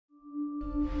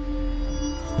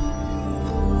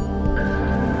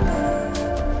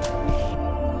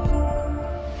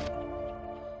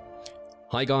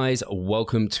Hi guys,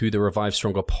 welcome to the Revive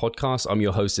Stronger podcast. I'm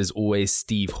your host as always,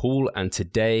 Steve Hall, and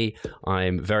today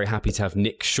I'm very happy to have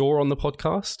Nick Shaw on the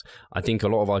podcast. I think a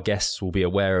lot of our guests will be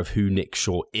aware of who Nick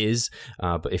Shaw is,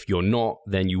 but if you're not,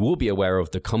 then you will be aware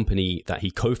of the company that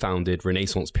he co-founded,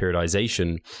 Renaissance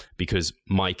Periodization, because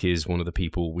Mike is one of the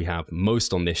people we have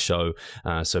most on this show,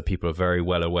 so people are very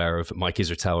well aware of Mike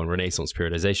Israetel and Renaissance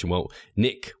Periodization. Well,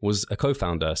 Nick was a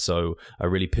co-founder, so a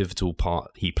really pivotal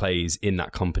part he plays in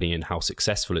that company and how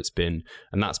successful it's been,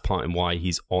 and that's part in why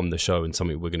he's on the show and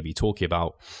something we're going to be talking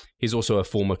about. He's also a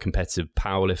former competitive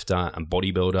powerlifter and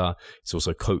bodybuilder. He's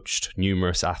also coached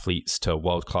numerous athletes to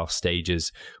world-class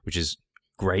stages, which is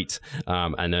great,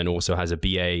 and then also has a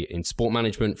BA in sport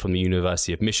management from the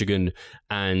University of Michigan.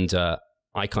 And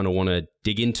I kind of want to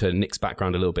dig into Nick's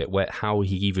background a little bit, how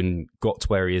he even got to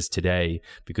where he is today,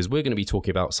 because we're going to be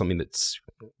talking about something that's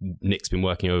Nick's been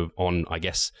working on, I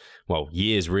guess, well,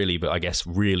 years really, but I guess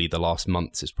really the last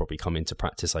months has probably come into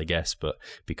practice, I guess, but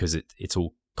because it's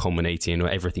all culminating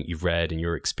everything you've read and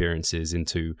your experiences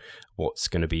into what's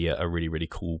going to be a really, really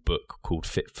cool book called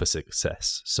Fit for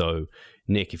Success. So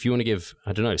Nick, if you want to give,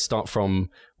 I don't know, start from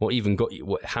what even got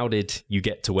you, how did you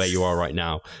get to where you are right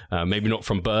now? Maybe not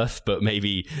from birth, but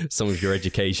maybe some of your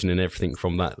education and everything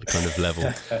from that kind of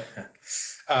level.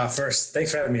 First,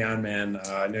 thanks for having me on, man.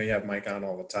 I know you have Mike on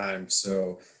all the time,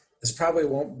 so this probably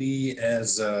won't be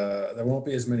as, there won't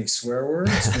be as many swear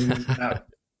words,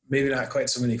 maybe not quite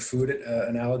so many food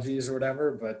analogies or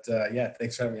whatever, but yeah,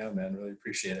 thanks for having me on, man. Really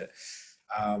appreciate it.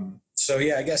 So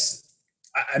yeah, I guess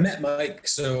I met Mike.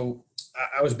 So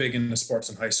I was big into sports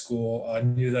in high school. I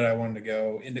knew that I wanted to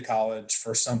go into college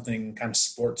for something kind of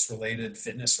sports related,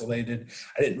 fitness related.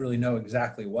 I didn't really know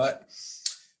exactly what.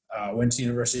 Went to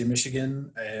University of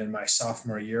Michigan, and my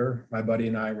sophomore year, my buddy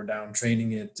and I were down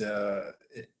training at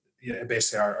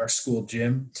basically our school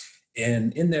gym.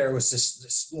 And in there was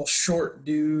this little short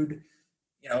dude,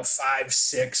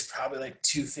 5'6", probably like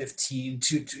 215,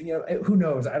 who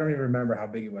knows? I don't even remember how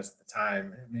big he was at the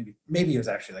time. Maybe he was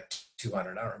actually like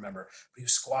 200. I don't remember. But he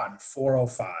was squatting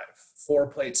 405, 4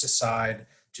 plates aside,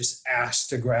 just ass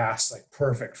to grass, like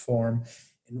perfect form.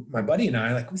 And my buddy and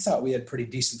I, we thought we had pretty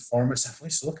decent form and stuff. We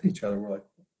just looked at each other. We're like,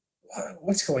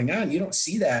 what's going on? You don't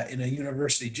see that in a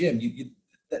university gym.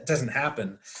 That doesn't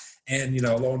happen. And,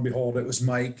 lo and behold, it was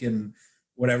Mike and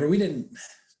whatever. We didn't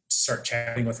start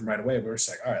chatting with him right away. We were just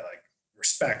like, all right,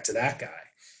 respect to that guy.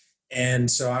 And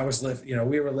so I was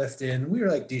we were lifting, we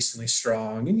were decently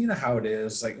strong. And you know how it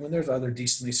is, when there's other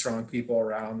decently strong people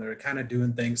around, they're kind of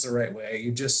doing things the right way.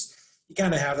 You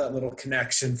kind of have that little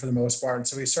connection for the most part. And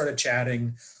so we started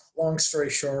chatting. Long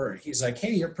story short, he's like,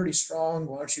 hey, you're pretty strong.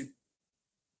 Why don't you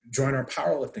join our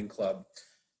powerlifting club?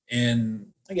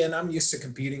 And again, I'm used to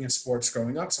competing in sports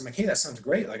growing up. So I'm like, hey, that sounds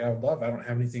great. I don't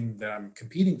have anything that I'm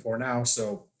competing for now.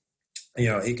 So,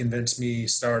 he convinced me,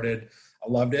 started, I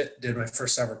loved it. Did my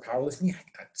first ever powerlifting.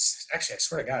 Actually, I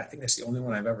swear to God, I think that's the only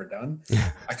one I've ever done.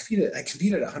 I competed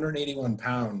at 181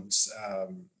 pounds,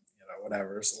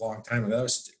 whatever. It was a long time ago. That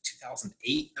was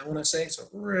 2008, I want to say. So a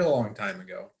real long time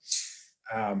ago.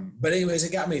 But anyways,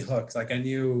 it got me hooked. I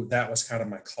knew that was kind of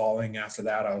my calling. After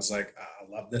that, I was like,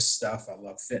 I love this stuff. I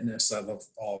love fitness. I love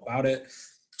all about it.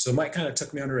 So Mike kind of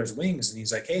took me under his wings and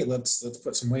he's like, hey, let's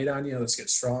put some weight on you. Let's get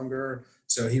stronger.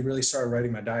 So he really started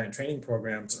writing my diet and training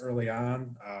programs early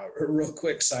on. A real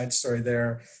quick side story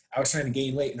there. I was trying to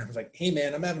gain weight and I was like, hey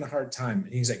man, I'm having a hard time.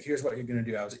 And he's like, here's what you're going to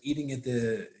do. I was eating at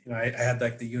I had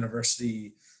the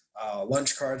university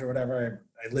lunch cards or whatever.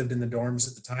 I lived in the dorms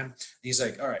at the time. And he's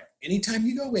like, all right, anytime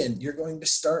you go in, you're going to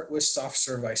start with soft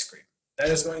serve ice cream. That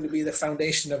is going to be the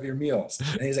foundation of your meals.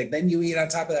 And he's like, then you eat on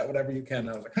top of that, whatever you can. And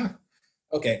I was like, huh,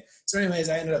 okay. So anyways,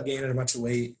 I ended up gaining a bunch of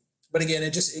weight. But again,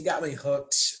 it got me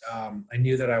hooked. I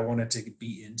knew that I wanted to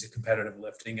be into competitive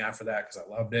lifting after that because I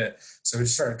loved it. So I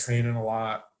just started training a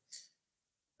lot.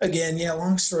 Again, yeah,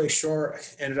 long story short,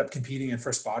 I ended up competing in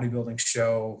first bodybuilding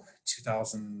show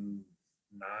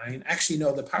 2009. Actually,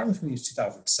 no, the powerlifting was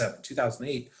 2007.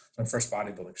 2008 was my first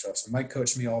bodybuilding show. So Mike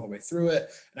coached me all the way through it.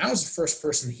 And I was the first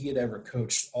person he had ever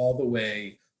coached all the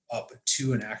way up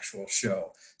to an actual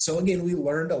show. So again, we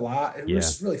learned a lot. It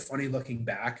was really funny looking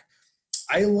back.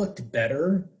 I looked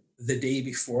better the day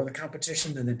before the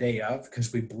competition than the day of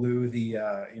because we blew the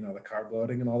carb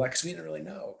loading and all that because we didn't really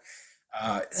know.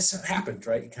 That's what happens,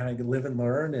 right? You kind of live and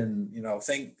learn, and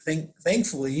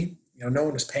thankfully, no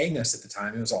one was paying us at the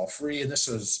time. It was all free, and this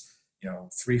was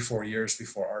 3-4 years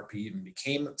before RP even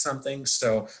became something.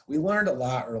 So we learned a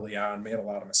lot early on, made a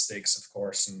lot of mistakes, of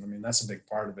course. And I mean, that's a big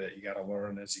part of it. You got to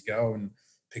learn as you go and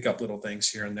pick up little things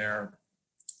here and there.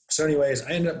 So anyways,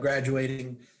 I ended up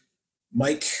graduating.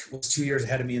 Mike was 2 years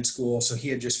ahead of me in school. So he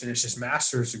had just finished his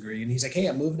master's degree, and he's like, hey,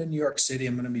 I'm moving to New York City.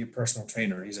 I'm going to be a personal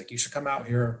trainer. He's like, you should come out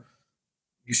here.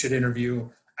 You should interview.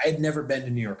 I had never been to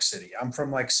New York City. I'm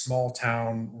from like small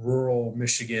town, rural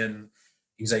Michigan.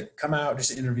 He's like, come out,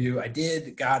 just interview. I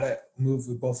did, got it, moved.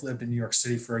 We both lived in New York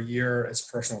City for a year as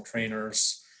personal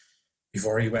trainers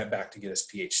before he went back to get his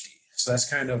PhD. So that's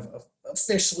kind of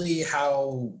officially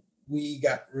how we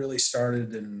got really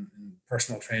started in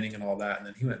personal training and all that. And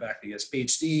then he went back to get his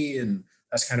PhD, and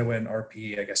that's kind of when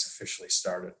RP, I guess, officially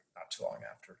started not too long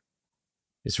after.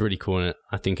 It's really cool, and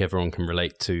I think everyone can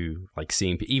relate to like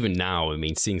seeing, even now, I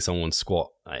mean, seeing someone squat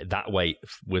that weight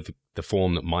with the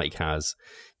form that Mike has,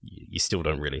 you still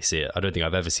don't really see it. I don't think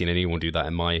I've ever seen anyone do that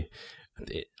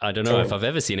I don't know if I've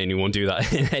ever seen anyone do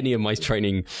that in any of my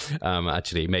training.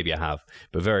 Actually, maybe I have,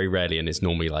 but very rarely. And it's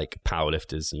normally like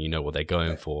powerlifters, and you know what they're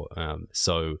going for.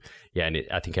 So yeah, and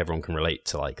I think everyone can relate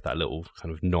to like that little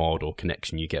kind of nod or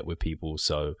connection you get with people.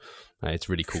 So it's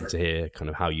really cool to hear kind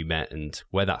of how you met and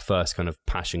where that first kind of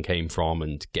passion came from,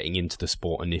 and getting into the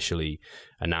sport initially,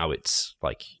 and now it's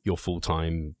like your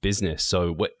full-time business.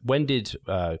 So when did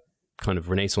kind of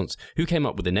Renaissance, who came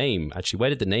up with the name? Actually,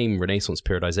 where did the name Renaissance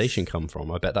Periodization come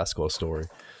from? I bet that's got a story.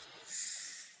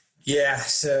 Yeah,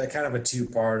 so kind of a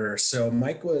two-parter. So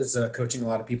Mike was coaching a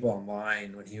lot of people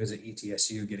online when he was at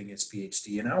ETSU getting his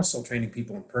PhD, and I was still training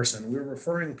people in person. We were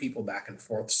referring people back and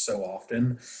forth so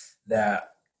often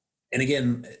that, and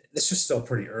again, this was still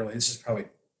pretty early. This is probably,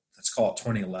 let's call it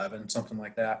 2011, something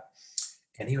like that.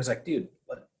 And he was like, dude,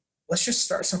 let's just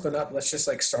start something up. Let's just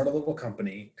like start a little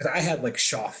company. Cause I had like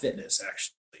Shaw Fitness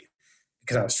actually,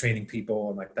 because I was training people,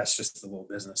 and like, that's just the little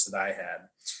business that I had.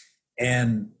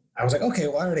 And I was like, okay,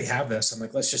 well, I already have this. I'm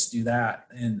like, let's just do that.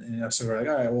 And so we're like,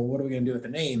 all right, well, what are we going to do with the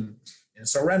name? And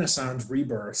so Renaissance,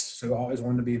 rebirth. So I always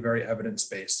wanted to be very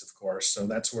evidence-based, of course. So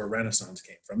that's where Renaissance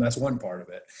came from. That's one part of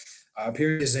it.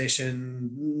 Periodization,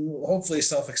 hopefully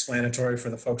self-explanatory for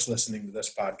the folks listening to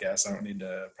this podcast. I don't need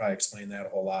to probably explain that a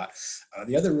whole lot.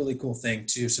 The other really cool thing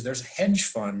too, so there's a hedge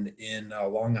fund in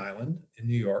Long Island in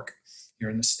New York,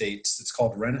 here in the States. It's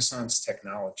called Renaissance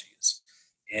Technologies.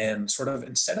 And sort of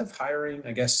instead of hiring,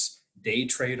 I guess, day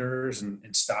traders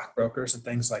and stockbrokers and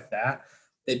things like that,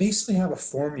 they basically have a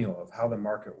formula of how the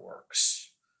market works.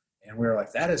 And we were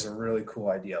like, that is a really cool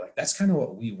idea. Like, that's kind of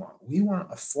what we want. We want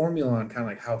a formula on kind of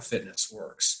like how fitness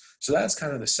works. So that's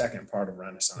kind of the second part of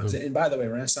Renaissance. Mm-hmm. And by the way,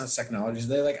 Renaissance Technologies,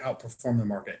 they like outperform the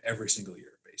market every single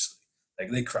year, basically. Like,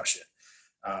 they crush it.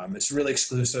 It's really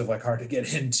exclusive, like hard to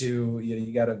get into.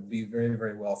 You got to be very,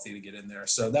 very wealthy to get in there.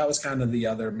 So that was kind of the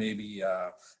other maybe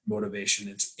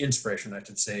motivation, inspiration, I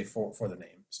should say, for the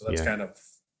name. So that's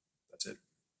that's it.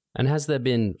 And has there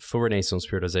been, for Renaissance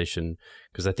Periodization,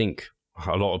 because I think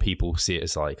a lot of people see it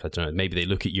as like, I don't know, maybe they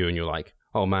look at you and you're like,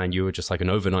 oh man, you were just like an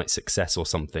overnight success or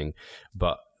something.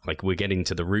 But like, we're getting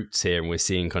to the roots here, and we're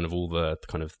seeing kind of all the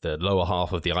kind of the lower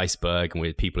half of the iceberg,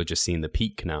 and people are just seeing the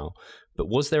peak now. But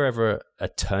was there ever a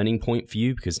turning point for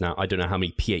you? Because now I don't know how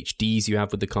many PhDs you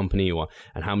have with the company,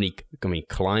 and how many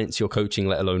clients you're coaching,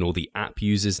 let alone all the app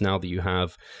users now that you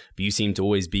have. But you seem to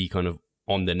always be kind of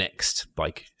on the next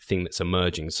like thing that's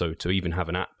emerging. So to even have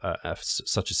an app,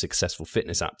 such a successful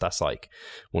fitness app, that's like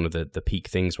one of the peak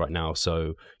things right now.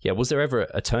 So yeah, was there ever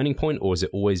a turning point, or has it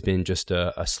always been just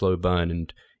a slow burn?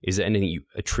 And is there anything you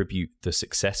attribute the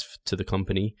success to the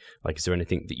company? Like, is there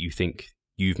anything that you think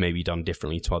you've maybe done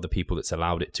differently to other people that's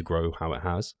allowed it to grow how it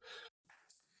has?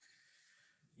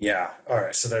 Yeah. All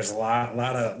right. So there's a lot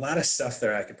of stuff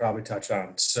there I could probably touch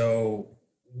on. So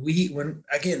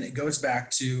it goes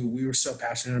back to, we were so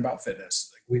passionate about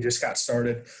fitness. Like, we just got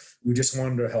started. We just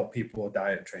wanted to help people with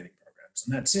diet and training programs,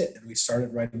 and that's it. And we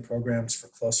started writing programs for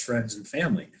close friends and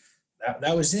family.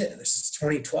 That was it. This is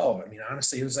 2012. I mean,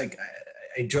 honestly, it was like,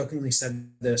 I jokingly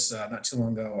said this not too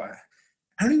long ago.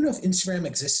 I don't even know if Instagram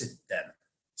existed then.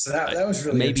 So that was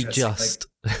really maybe just,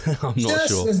 like, I'm not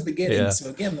sure. Was the beginning. Yeah. So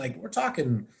again, like, we're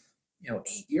talking, 8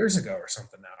 years ago or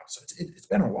something now. So it's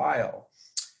been a while.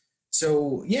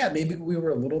 So yeah, maybe we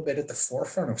were a little bit at the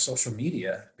forefront of social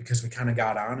media because we kind of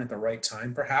got on at the right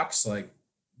time, perhaps. Like,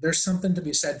 there's something to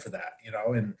be said for that,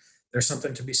 and there's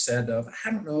something to be said of,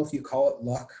 I don't know if you call it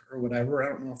luck or whatever. I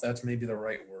don't know if that's maybe the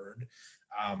right word.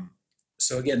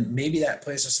 So again, maybe that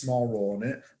plays a small role in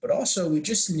it, but also we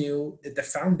just knew that the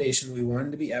foundation, we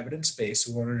wanted to be evidence-based.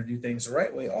 We wanted to do things the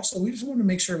right way. Also, we just wanted to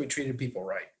make sure we treated people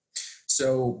right.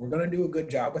 So we're going to do a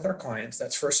good job with our clients.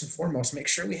 That's first and foremost. Make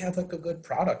sure we have like a good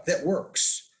product that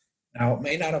works. Now, it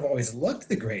may not have always looked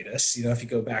the greatest. If you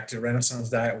go back to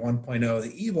Renaissance Diet 1.0,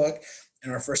 the ebook,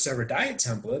 and our first ever diet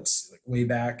templates, like way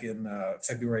back in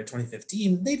February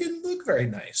 2015, they didn't look very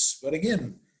nice. But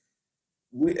again,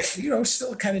 we,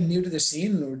 still kind of new to the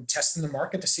scene, and we're testing the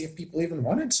market to see if people even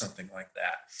wanted something like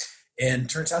that. And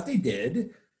turns out they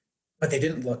did, but they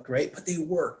didn't look great, but they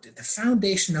worked. At the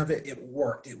foundation of it, it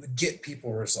worked. It would get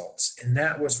people results. And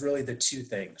that was really the two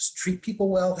things. Treat people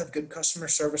well, have good customer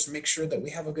service, make sure that we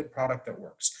have a good product that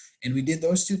works. And we did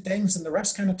those two things, and the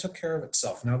rest kind of took care of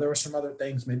itself. Now, there were some other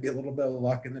things, maybe a little bit of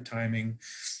luck in the timing,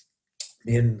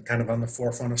 being kind of on the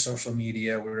forefront of social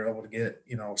media. We were able to get,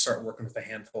 start working with a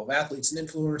handful of athletes and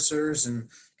influencers, and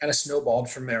kind of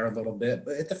snowballed from there a little bit.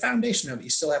 But at the foundation of it,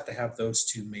 you still have to have those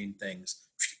two main things.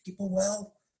 Treat people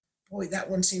well. Boy, that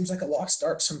one seems like a lost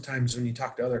art sometimes when you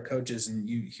talk to other coaches and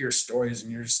you hear stories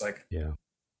and you're just like, yeah.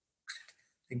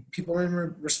 People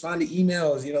respond to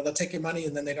emails, they'll take your money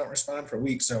and then they don't respond for a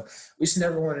week. So we just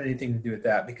never wanted anything to do with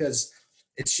that, because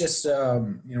it's just,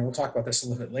 we'll talk about this a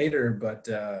little bit later, but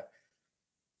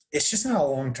it's just not a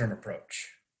long-term approach.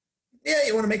 Yeah,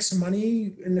 you want to make some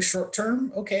money in the short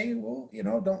term. Okay, well,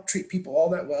 don't treat people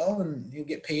all that well and you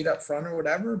get paid up front or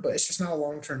whatever, but it's just not a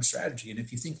long-term strategy. And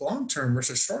if you think long-term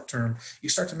versus short-term, you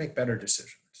start to make better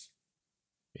decisions.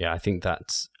 Yeah, I think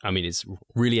it's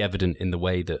really evident in the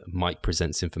way that Mike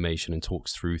presents information and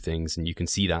talks through things. And you can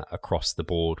see that across the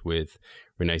board with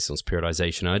Renaissance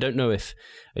Periodization. And I don't know if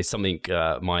it's something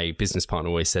my business partner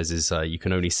always says is you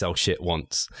can only sell shit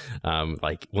once.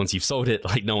 Like once you've sold it,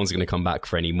 like no one's going to come back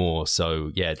for any more.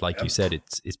 So yeah, like you said,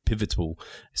 it's pivotal,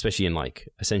 especially in like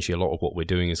essentially a lot of what we're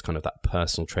doing is kind of that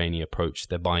personal training approach.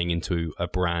 They're buying into a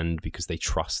brand because they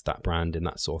trust that brand and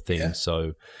that sort of thing. Yeah.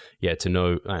 So yeah, to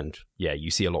know, and yeah,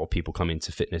 you see a lot of people come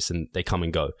into fitness and they come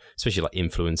and go, especially like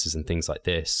influencers and things like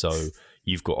this. So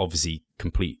you've got obviously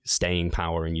complete staying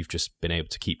power and you've just been able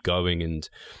to keep going. And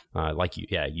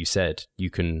you said, you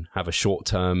can have a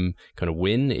short-term kind of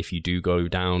win if you do go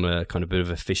down a kind of bit of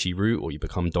a fishy route, or you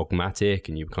become dogmatic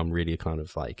and you become really kind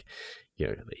of like,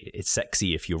 it's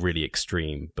sexy if you're really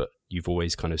extreme, but you've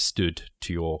always kind of stood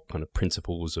to your kind of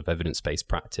principles of evidence-based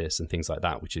practice and things like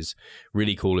that, which is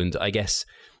really cool. And I guess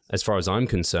as far as I'm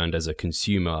concerned as a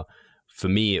consumer, for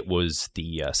me, it was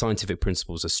the Scientific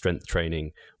Principles of Strength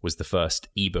Training was the first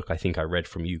ebook I think I read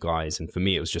from you guys. And for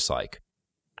me, it was just like,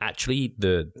 actually,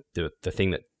 the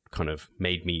thing that kind of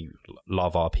made me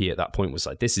love RP at that point was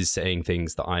like, this is saying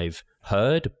things that I've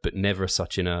heard, but never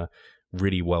such in a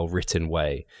really well written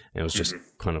way. And it was just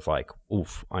kind of like,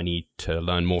 oof, I need to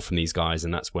learn more from these guys.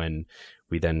 And that's when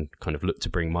we then kind of looked to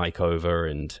bring Mike over,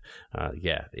 and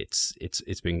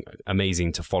it's been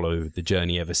amazing to follow the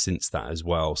journey ever since that as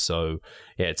well. So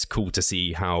yeah, it's cool to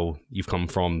see how you've come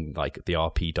from like the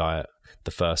RP diet,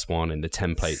 the first one, and the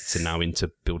templates, and now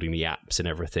into building the apps and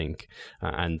everything.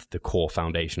 And the core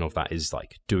foundation of that is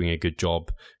like doing a good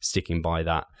job, sticking by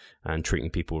that, and treating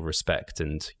people with respect.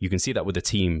 And you can see that with the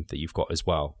team that you've got as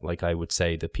well. Like I would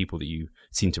say the people that you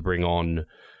seem to bring on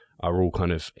are all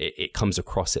kind of, it comes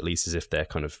across at least as if they're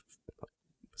kind of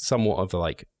somewhat of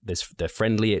like, they're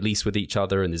friendly at least with each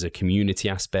other, and there's a community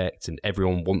aspect, and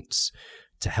everyone wants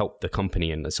to help the company,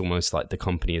 and it's almost like the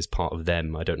company is part of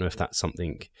them. I don't know if that's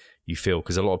something you feel,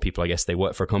 because a lot of people, I guess, they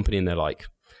work for a company and they're like,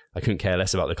 I couldn't care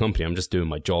less about the company. I'm just doing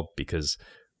my job because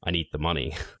I need the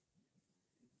money.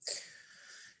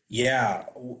 Yeah.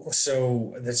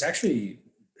 So that's actually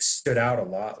stood out a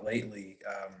lot lately,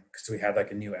 because we had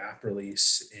like a new app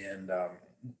release, and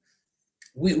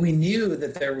we knew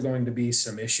that there were going to be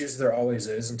some issues. There always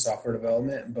is in software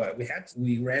development, but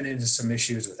we ran into some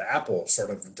issues with Apple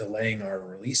sort of delaying our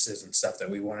releases and stuff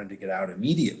that we wanted to get out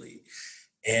immediately.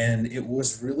 And it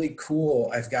was really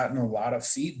cool. I've gotten a lot of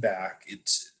feedback. It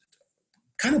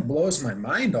kind of blows my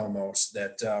mind almost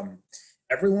that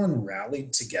everyone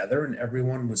rallied together and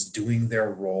everyone was doing their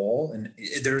role. And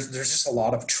there's just a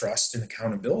lot of trust and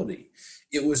accountability.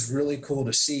 It was really cool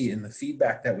to see. And the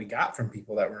feedback that we got from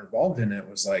people that were involved in it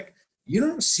was like, you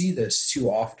don't see this too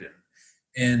often.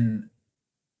 And,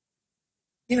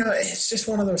 it's just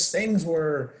one of those things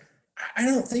where I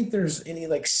don't think there's any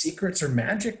like secrets or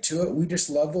magic to it. We just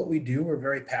love what we do. We're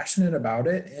very passionate about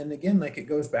it. And again, like it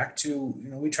goes back to,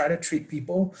 we try to treat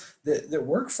people that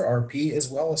work for RP as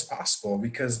well as possible,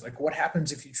 because like what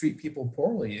happens if you treat people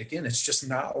poorly? Again, it's just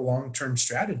not a long-term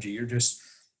strategy.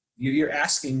 You're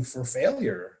asking for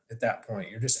failure at that point.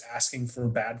 You're just asking for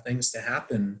bad things to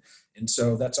happen. And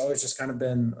so that's always just kind of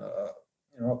been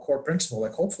a core principle,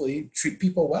 like hopefully treat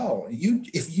people well.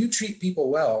 If you treat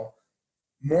people well,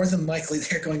 more than likely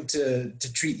they're going to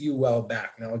treat you well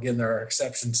back. Now, again, there are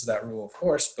exceptions to that rule, of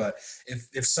course, but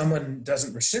if someone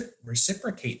doesn't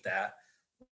reciprocate that,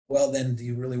 well, then do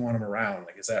you really want them around?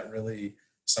 Like, is that really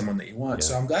someone that you want? Yeah.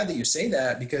 So I'm glad that you say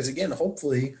that, because again,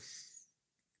 hopefully,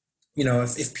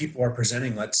 if people are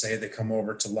presenting, let's say they come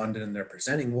over to London and they're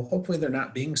presenting, well, hopefully they're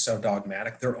not being so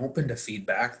dogmatic. They're open to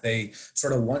feedback. They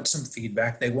sort of want some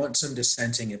feedback. They want some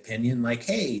dissenting opinion, like,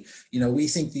 hey, we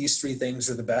think these three things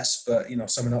are the best, but,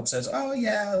 someone else says, oh,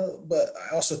 yeah, but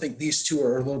I also think these two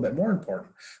are a little bit more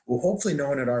important. Well, hopefully no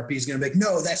one at RP is going to be like,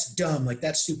 no, that's dumb. Like,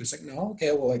 that's stupid. It's like, no,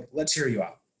 okay, well, like, let's hear you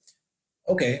out.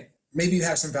 Okay, maybe you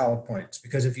have some valid points,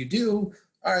 because if you do,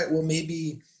 all right, well,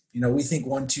 maybe we think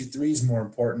 1, 2, 3 is more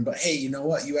important, but hey, you know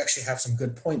what? You actually have some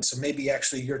good points. So maybe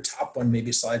actually your top one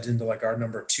maybe slides into like our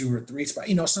number 2 or 3 spot,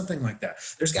 something like that.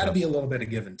 There's got to be a little bit of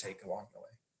give and take along the way.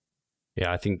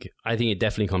 Yeah, I think it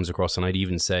definitely comes across, and I'd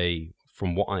even say,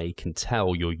 from what I can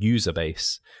tell, your user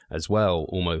base as well,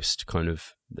 almost kind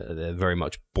of, they're very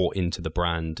much bought into the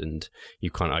brand, and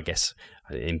you kind of, I guess,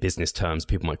 in business terms,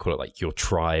 people might call it like your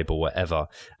tribe or whatever.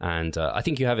 And I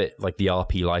think you have it, like the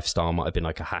RP lifestyle might have been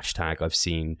like a hashtag I've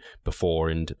seen before.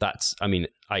 And that's, I mean,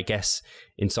 I guess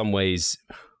in some ways,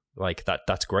 like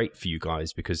that's great for you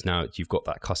guys, because now you've got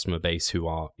that customer base who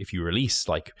are, if you release,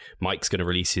 like Mike's going to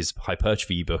release his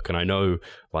hypertrophy ebook, and I know,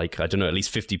 like, I don't know, at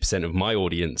least 50% of my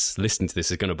audience listening to this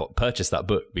is going to purchase that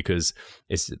book, because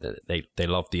they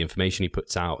love the information he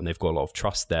puts out, and they've got a lot of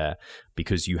trust there,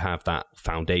 because you have that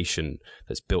foundation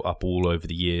that's built up all over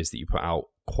the years that you put out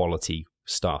quality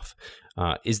stuff.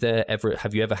 Have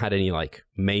you ever had any like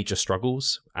major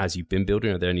struggles as you've been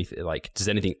building? Are there anything, like, does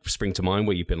anything spring to mind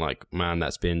where you've been like, man,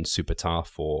 that's been super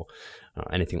tough, or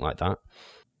anything like that?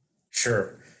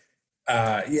 Sure.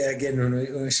 Yeah, again,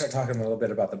 when we start talking a little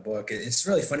bit about the book, it's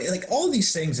really funny. Like, all of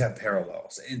these things have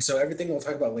parallels. And so everything we'll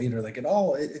talk about later, like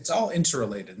it's all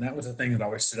interrelated. And that was the thing that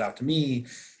always stood out to me,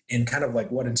 and kind of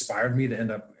like what inspired me to end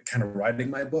up kind of writing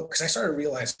my book. Because I started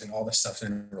realizing all this stuff's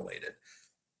interrelated.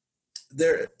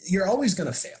 You're always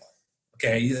going to fail.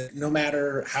 Okay. No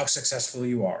matter how successful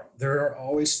you are, there are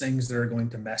always things that are going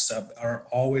to mess up, are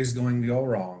always going to go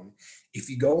wrong. If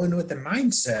you go in with the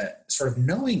mindset, sort of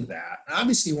knowing that,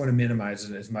 obviously you want to minimize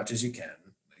it as much as you can.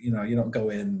 You don't go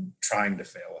in trying to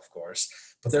fail, of course,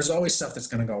 but there's always stuff that's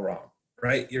going to go wrong,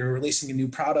 right? You're releasing a new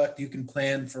product. You can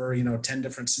plan for, 10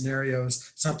 different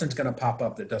scenarios. Something's going to pop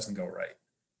up that doesn't go right.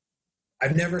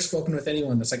 I've never spoken with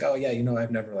anyone that's like, oh yeah, I've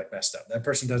never like messed up. That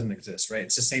person doesn't exist, right?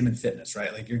 It's the same in fitness,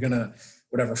 right? Like, you're going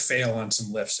to fail on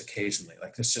some lifts occasionally.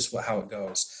 Like, that's just how it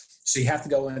goes. So you have to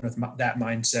go in with that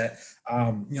mindset.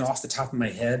 Off the top of my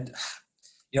head,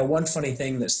 one funny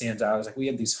thing that stands out is, like, we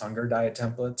had these hunger diet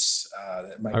templates.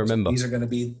 I remember. These are going to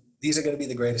be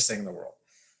the greatest thing in the world.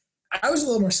 I was a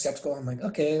little more skeptical. I'm like,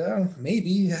 okay,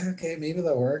 maybe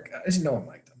they'll work. No one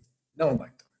liked them. No one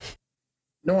liked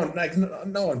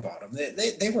them. No one bought them.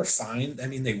 They were fine. I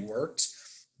mean, they worked,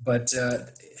 but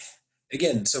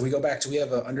again, so we go back to, we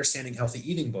have an Understanding Healthy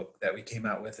Eating book that we came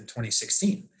out with in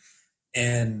 2016,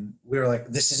 and we were like,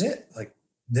 this is it. Like,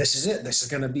 this is it. This is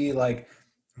going to be like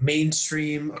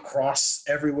mainstream across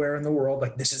everywhere in the world.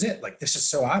 Like, this is it. Like, this is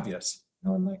so obvious.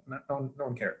 No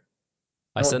one cared.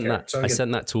 I sent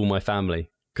that to all my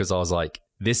family, because I was like,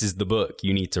 this is the book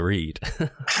you need to read.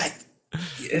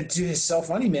 It's so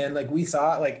funny, man. Like, we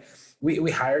thought, like,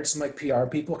 we hired some like PR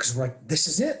people, because we're like, this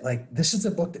is it. Like, this is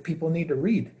the book that people need to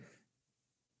read.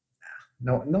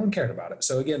 No one cared about it.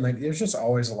 So again, like, there's just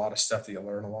always a lot of stuff that you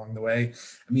learn along the way.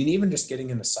 I mean, even just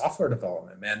getting into software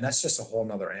development, man, that's just a whole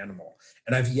nother animal.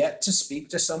 And I've yet to speak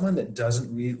to someone that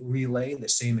doesn't relay the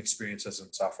same experiences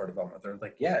in software development. They're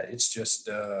like, yeah, it's just,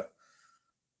 right.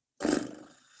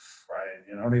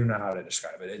 I don't even know how to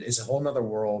describe it. It's a whole nother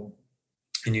world.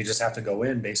 And you just have to go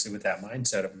in basically with that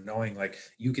mindset of knowing, like,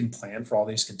 you can plan for all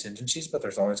these contingencies, but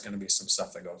there's always going to be some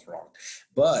stuff that goes wrong.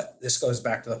 But this goes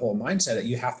back to the whole mindset that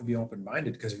you have to be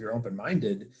open-minded, because if you're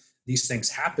open-minded, these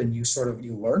things happen, you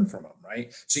learn from them,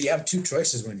 right? So you have two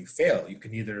choices when you fail. You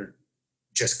can either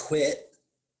just quit,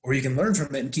 or you can learn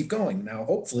from it and keep going. Now,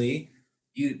 hopefully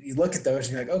you look at those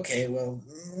and you're like, okay, well,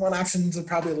 one option is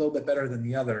probably a little bit better than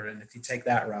the other. And if you take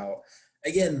that route,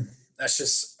 again, that's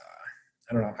just,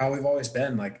 I don't know how we've always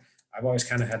been. Like, I've always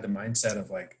kind of had the mindset of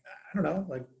like, I don't know,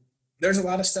 like, there's a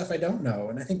lot of stuff I don't know.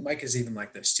 And I think Mike is even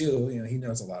like this too. He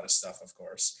knows a lot of stuff, of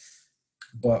course,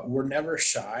 but we're never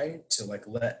shy to like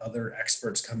let other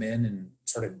experts come in and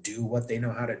sort of do what they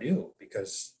know how to do,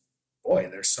 because boy,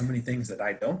 there's so many things that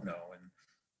I don't know. And,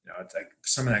 it's like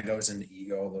some of that goes into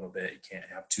ego a little bit. You can't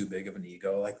have too big of an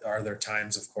ego. Like, are there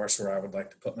times, of course, where I would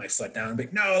like to put my foot down and be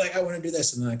like, no, like, I want to do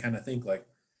this. And then I kind of think like,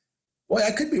 Well,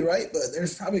 I could be right, but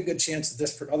there's probably a good chance that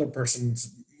this other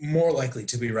person's more likely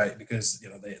to be right because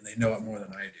they know it more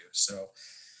than I do. So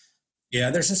yeah,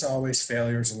 there's just always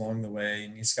failures along the way,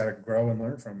 and you just got to grow and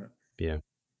learn from it. Yeah.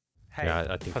 Hey, Yeah,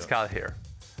 I think Pascal here.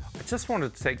 I just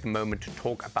wanted to take the moment to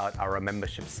talk about our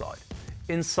membership site.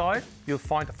 Inside, you'll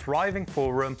find a thriving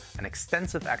forum, an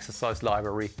extensive exercise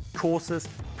library, courses,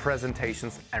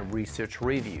 presentations, and research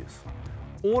reviews.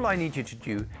 All I need you to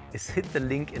do is hit the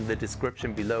link in the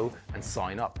description below and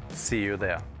sign up. See you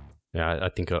there. Yeah, I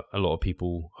think a lot of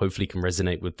people hopefully can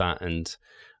resonate with that. And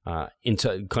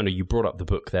into kind of, you brought up the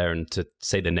book there, and to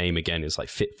say the name again is like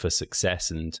Fit for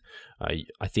Success. And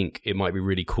I think it might be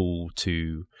really cool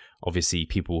to, obviously,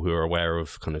 people who are aware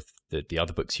of kind of the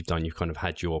other books you've done. You've kind of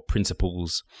had your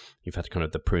principles, you've had kind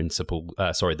of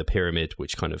the pyramid,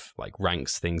 which kind of like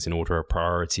ranks things in order of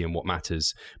priority and what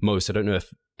matters most. I don't know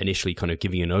if initially kind of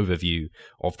giving an overview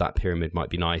of that pyramid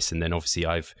might be nice, and then obviously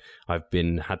I've had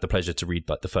the pleasure to read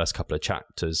like the first couple of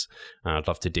chapters. I'd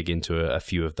love to dig into a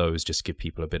few of those, just give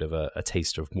people a bit of a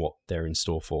taste of what they're in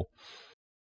store for.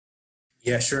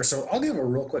 Yeah, sure. So I'll give a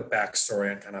real quick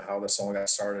backstory on kind of how this all got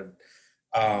started.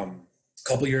 A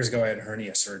couple of years ago, I had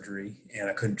hernia surgery, and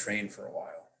I couldn't train for a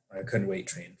while. I couldn't weight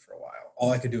train for a while. All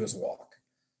I could do was walk.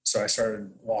 So I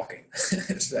started walking.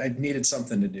 I needed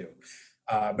something to do.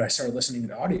 But I started listening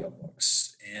to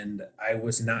audiobooks, and I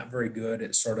was not very good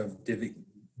at sort of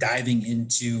diving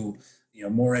into,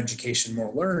 more education,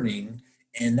 more learning.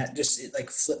 And that it like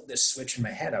flipped this switch in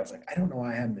my head. I was like, I don't know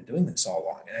why I haven't been doing this all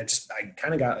along. And I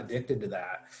kind of got addicted to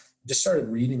that. Just started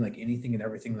reading like anything and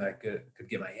everything that I could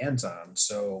get my hands on.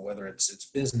 So whether it's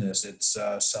business, it's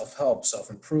self-help,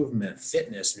 self-improvement,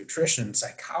 fitness, nutrition,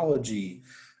 psychology,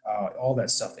 all that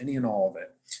stuff, any and all of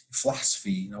it,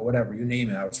 philosophy, whatever, you name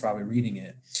it, I was probably reading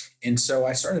it. And so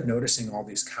I started noticing all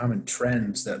these common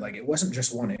trends that like, it wasn't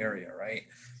just one area, right?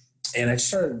 And I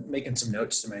started making some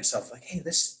notes to myself, like, hey,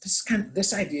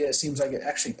 this idea seems like it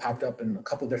actually popped up in a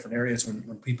couple of different areas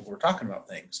when people were talking about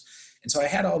things. And so I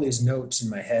had all these notes in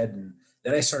my head, and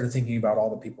then I started thinking about all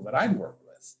the people that I'd worked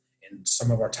with and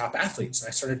some of our top athletes. And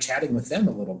I started chatting with them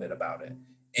a little bit about it.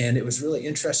 And it was really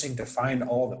interesting to find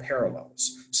all the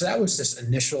parallels. So that was this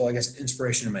initial, I guess,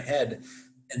 inspiration in my head.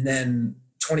 And then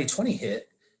 2020 hit.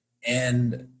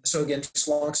 And so again, just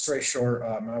long story short,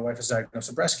 my wife was diagnosed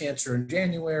with breast cancer in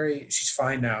January. She's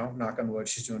fine now, knock on wood,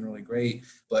 she's doing really great.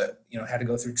 But, had to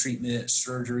go through treatment,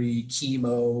 surgery,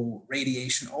 chemo,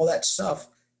 radiation, all that stuff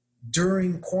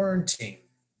during quarantine,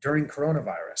 during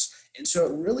coronavirus. And so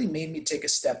it really made me take a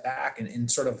step back and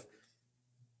sort of,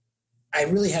 I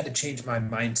really had to change my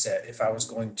mindset if I was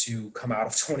going to come out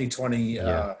of 2020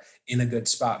 in a good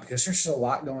spot, because there's just a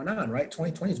lot going on, right?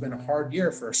 2020 has been a hard year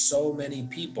for so many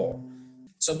people.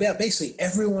 So basically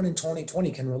everyone in 2020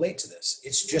 can relate to this.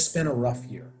 It's just been a rough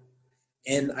year.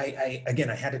 And I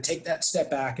had to take that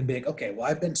step back and be like, okay, well,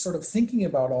 I've been sort of thinking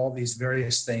about all these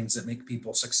various things that make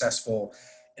people successful.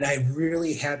 And I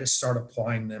really had to start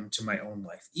applying them to my own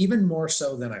life, even more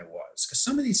so than I was. Because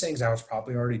some of these things I was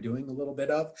probably already doing a little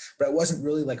bit of, but I wasn't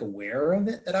really like aware of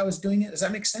it, that I was doing it. Does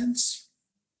that make sense?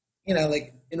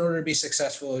 Like in order to be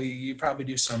successful, you probably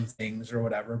do some things or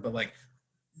whatever, but like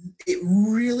it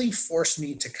really forced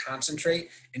me to concentrate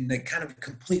and like kind of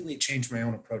completely change my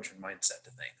own approach and mindset to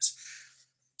things.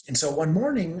 And so one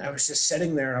morning I was just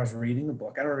sitting there, I was reading a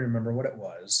book. I don't remember what it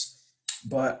was,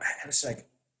 but I was like,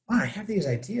 wow, I have these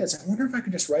ideas. I wonder if I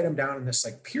could just write them down in this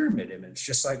like pyramid image,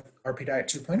 just like RP Diet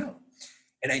 2.0.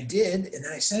 And I did. And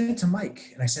then I sent it to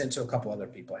Mike, and I sent it to a couple other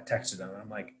people. I texted them, and I'm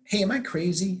like, hey, am I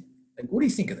crazy? Like, what do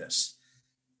you think of this?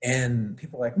 And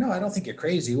people are like, no, I don't think you're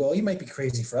crazy. Well, you might be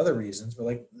crazy for other reasons, but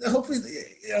like, hopefully,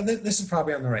 this is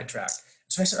probably on the right track.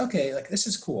 So I said, okay, like, this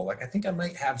is cool. Like, I think I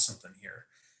might have something here.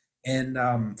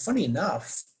 And funny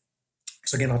enough,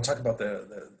 so again, I'll talk about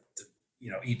the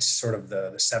each sort of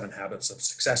the 7 habits of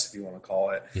success, if you want to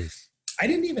call it. Yes. I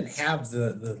didn't even have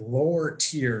the lower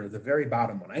tier, the very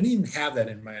bottom one. I didn't even have that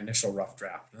in my initial rough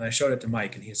draft. And I showed it to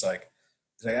Mike, and he's like,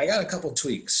 I got a couple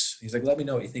tweaks. He's like, let me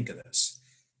know what you think of this.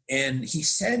 And he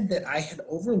said that I had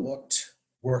overlooked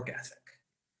work ethic.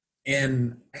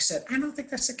 And I said, I don't think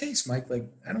that's the case, Mike. Like,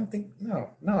 I don't think, no,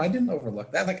 I didn't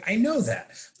overlook that. Like, I know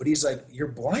that. But he's like, you're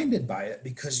blinded by it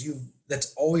because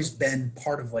that's always been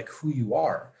part of like who you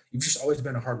are. You've just always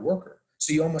been a hard worker.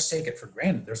 So you almost take it for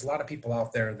granted. There's a lot of people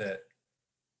out there that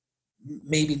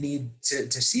maybe need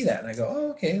to see that. And I go,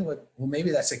 oh, okay, well,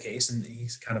 maybe that's the case. And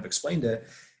he's kind of explained it.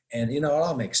 And, it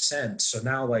all makes sense. So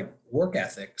now like work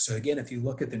ethic. So again, if you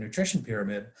look at the nutrition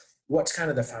pyramid, what's kind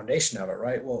of the foundation of it,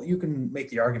 right? Well, you can make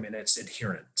the argument it's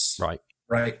adherence.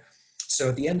 Right. So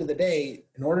at the end of the day,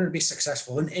 in order to be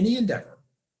successful in any endeavor,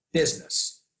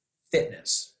 business,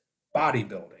 fitness,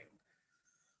 bodybuilding,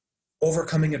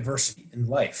 overcoming adversity in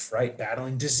life, right?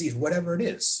 Battling disease, whatever it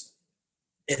is.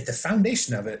 At the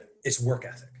foundation of it is work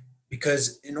ethic.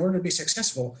 Because in order to be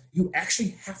successful, you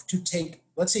actually have to take,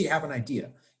 let's say you have an idea.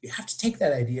 You have to take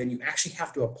that idea and you actually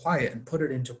have to apply it and put it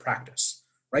into practice,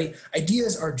 right?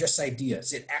 Ideas are just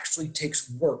ideas. It actually takes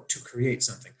work to create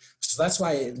something. So that's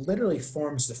why it literally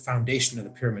forms the foundation of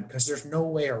the pyramid, because there's no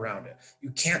way around it.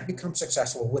 You can't become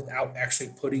successful without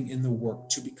actually putting in the work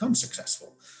to become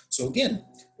successful. So again,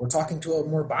 we're talking to a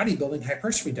more bodybuilding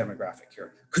hypertrophy demographic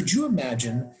here. Could you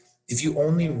imagine if you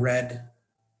only read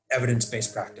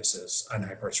evidence-based practices on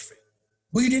hypertrophy?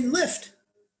 Well, you didn't lift,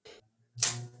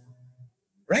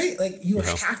 right? Like you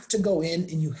have to go in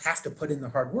and you have to put in the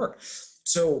hard work.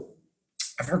 So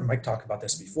I've heard Mike talk about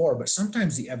this before, but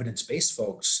sometimes the evidence-based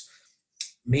folks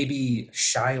maybe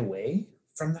shy away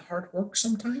from the hard work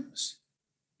sometimes.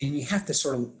 And you have to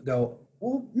sort of go,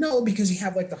 well, no, because you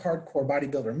have like the hardcore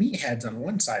bodybuilder meatheads on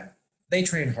one side, they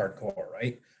train hardcore,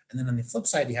 right? And then on the flip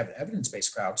side, you have an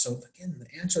evidence-based crowd. So again,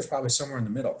 the answer is probably somewhere in the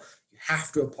middle. You have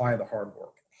to apply the hard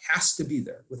work. It has to be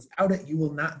there. Without it, you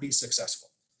will not be successful.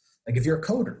 Like if you're a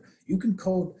coder, you can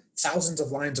code thousands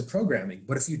of lines of programming,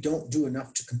 but if you don't do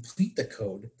enough to complete the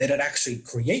code that it actually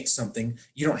creates something,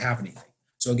 you don't have anything.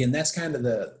 So again, that's kind of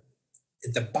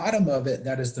at the bottom of it,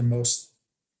 that is the most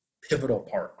pivotal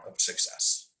part of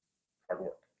success, hard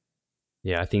work.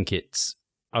 Yeah, I think it's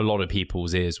a lot of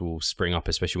people's ears will spring up,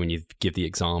 especially when you give the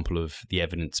example of the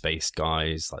evidence-based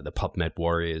guys like the PubMed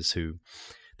warriors who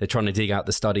they're trying to dig out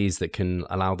the studies that can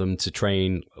allow them to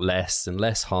train less and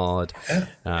less hard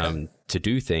to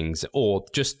do things, or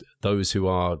just those who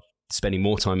are spending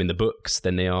more time in the books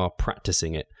than they are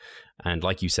practicing it. And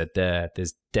like you said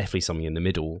there's definitely something in the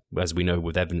middle, as we know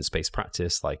with evidence-based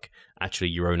practice, like actually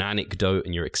your own anecdote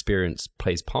and your experience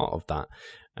plays part of that.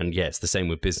 And yeah, it's the same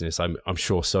with business. I'm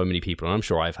sure so many people, and I'm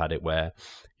sure I've had it, where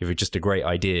if it's just a great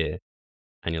idea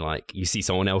and you're like, you see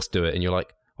someone else do it and you're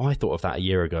like, oh, I thought of that a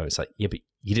year ago. It's like, yeah, but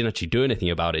you didn't actually do anything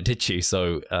about it, did you?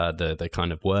 So the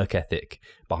kind of work ethic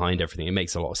behind everything, it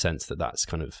makes a lot of sense that that's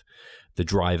kind of the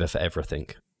driver for everything.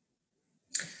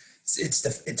 It's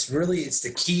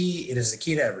the key. It is the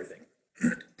key to everything.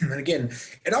 And again,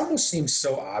 it almost seems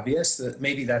so obvious that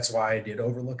maybe that's why I did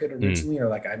overlook it originally, or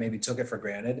like I maybe took it for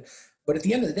granted. But at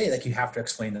the end of the day, like you have to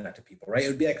explain that to people, right? It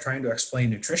would be like trying to explain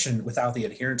nutrition without the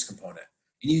adherence component.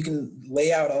 And you can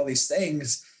lay out all these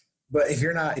things, but if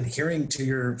you're not adhering to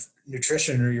your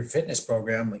nutrition or your fitness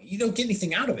program, like you don't get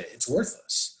anything out of it. It's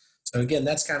worthless. So again,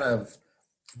 that's kind of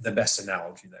the best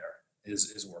analogy there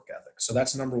is work ethic. So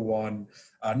that's number one.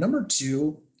 Number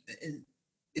two,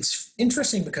 it's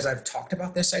interesting because I've talked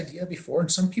about this idea before,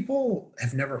 and some people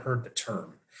have never heard the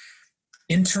term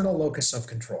internal locus of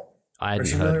control. I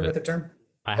hadn't heard of it. With the term?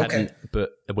 I hadn't,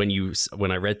 but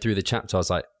when I read through the chapter, I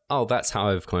was like, oh, that's how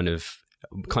I've kind of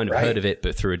heard of it,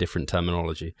 but through a different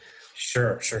terminology.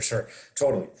 Sure.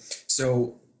 Totally.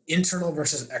 So internal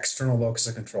versus external locus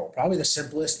of control, probably the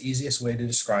simplest, easiest way to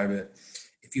describe it.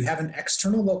 If you have an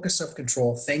external locus of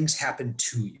control, things happen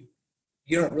to you.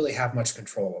 You don't really have much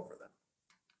control over them.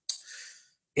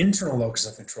 Internal locus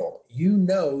of control, you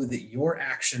know that your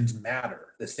actions matter.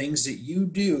 The things that you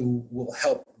do will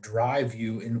help drive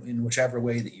you in whichever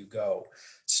way that you go.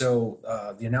 So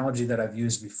the analogy that I've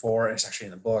used before, and it's actually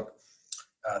in the book,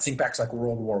 think back to like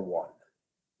World War I,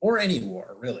 or any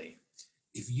war really.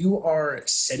 If you are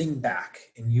sitting back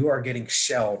and you are getting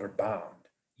shelled or bombed,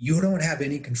 you don't have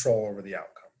any control over the outcome.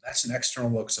 That's an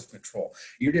external locus of control.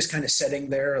 You're just kind of sitting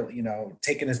there,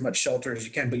 taking as much shelter as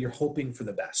you can, but you're hoping for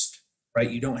the best,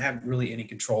 right? You don't have really any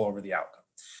control over the outcome.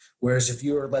 Whereas if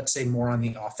you're, let's say, more on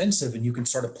the offensive and you can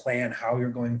sort of plan how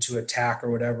you're going to attack or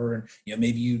whatever, and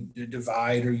maybe you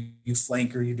divide or you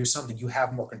flank or you do something, you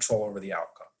have more control over the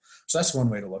outcome. So that's one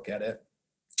way to look at it.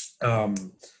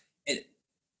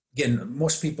 Again,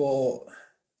 most people,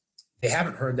 they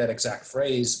haven't heard that exact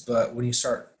phrase, but when you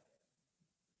start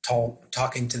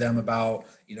talking to them about,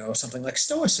 something like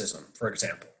stoicism, for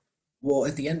example, well,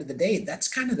 at the end of the day, that's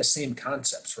kind of the same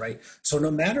concepts, right? So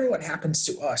no matter what happens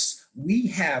to us, we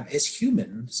have, as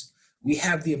humans, we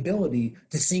have the ability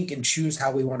to think and choose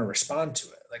how we want to respond to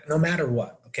it. Like no matter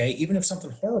what, okay? Even if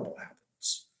something horrible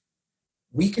happens,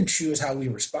 we can choose how we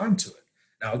respond to it.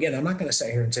 Now, again, I'm not going to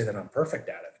sit here and say that I'm perfect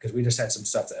at it, because we just had some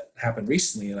stuff that happened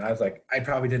recently, and I was like, I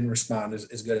probably didn't respond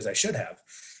as good as I should have.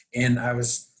 And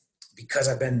because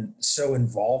I've been so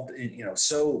involved in,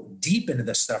 so deep into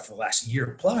this stuff for the last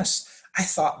year plus, I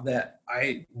thought that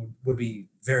I would be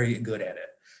very good at it.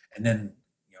 And then,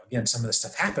 again, some of this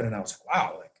stuff happened and I was like,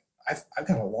 wow, like I've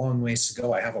got a long ways to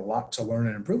go. I have a lot to learn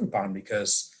and improve upon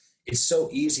because, it's so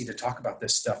easy to talk about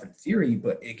this stuff in theory,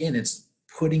 but again, it's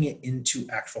putting it into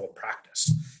actual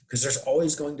practice, because there's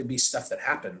always going to be stuff that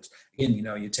happens. Again,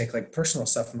 you take like personal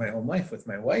stuff in my own life with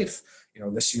my wife,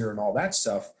 this year and all that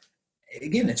stuff.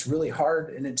 Again, it's really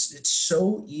hard, and it's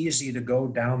so easy to go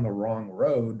down the wrong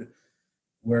road,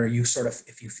 where you sort of,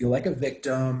 if you feel like a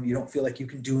victim, you don't feel like you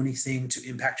can do anything to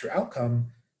impact your outcome.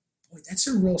 Boy, that's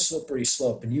a real slippery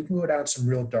slope, and you can go down some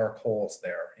real dark holes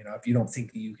there, if you don't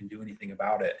think that you can do anything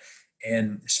about it.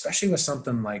 And especially with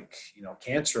something like,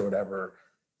 cancer or whatever,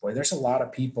 boy, there's a lot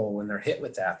of people when they're hit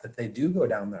with that they do go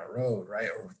down that road, right?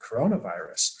 Or with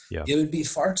coronavirus, It would be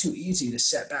far too easy to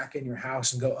sit back in your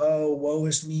house and go, oh, woe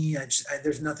is me.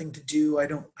 There's nothing to do.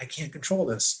 I can't control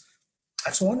this.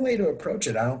 That's one way to approach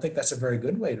it. I don't think that's a very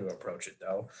good way to approach it,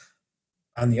 though.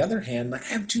 On the other hand, I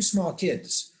have 2 small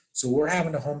kids, so we're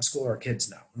having to homeschool our kids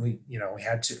now. We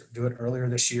had to do it earlier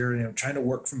this year, trying to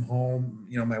work from home.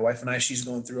 My wife and I, she's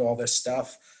going through all this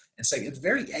stuff. It's like,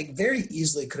 I very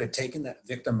easily could have taken that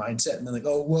victim mindset and been like,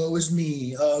 oh, woe is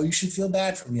me. Oh, you should feel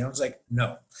bad for me. I was like,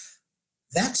 no,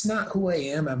 that's not who I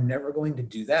am. I'm never going to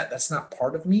do that. That's not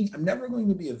part of me. I'm never going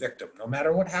to be a victim. No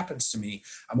matter what happens to me,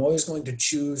 I'm always going to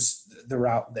choose the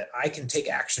route that I can take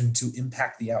action to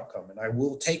impact the outcome. And I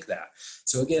will take that.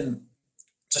 So again,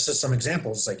 just as some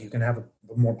examples, like you can have a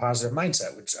more positive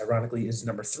mindset, which ironically is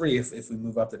number 3 if we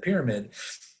move up the pyramid.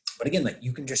 But again, like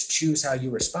you can just choose how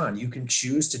you respond. You can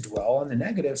choose to dwell on the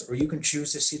negatives, or you can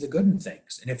choose to see the good in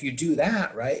things. And if you do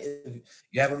that, right, if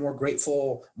you have a more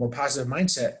grateful, more positive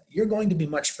mindset, you're going to be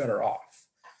much better off.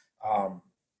 Or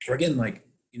again, like,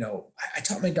 I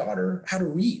taught my daughter how to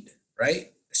read,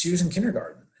 right? She was in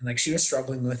kindergarten and like she was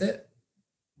struggling with it.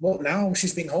 Well, now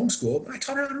she's being homeschooled. I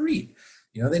taught her how to read.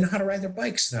 They know how to ride their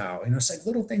bikes now. It's like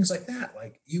little things like that.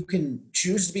 Like you can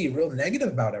choose to be real negative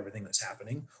about everything that's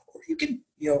happening, or you can,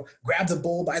 grab the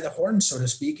bull by the horn, so to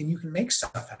speak, and you can make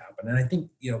stuff happen. And I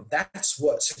think, that's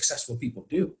what successful people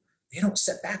do. They don't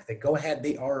sit back. They go ahead.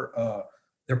 They're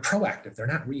proactive. They're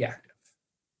not reactive.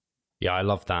 Yeah, I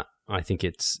love that. I think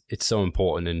it's so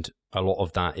important. And a lot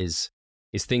of that is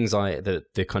things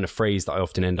the kind of phrase that I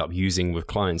often end up using with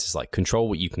clients is like, control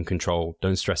what you can control.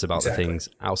 Don't stress about the things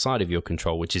outside of your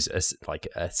control, which is like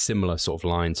a similar sort of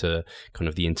line to kind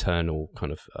of the internal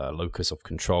kind of locus of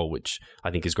control, which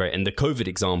I think is great. And the COVID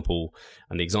example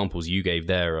and the examples you gave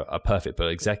there are perfect, but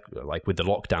exactly like with the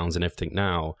lockdowns and everything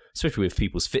now, especially with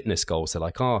people's fitness goals, they're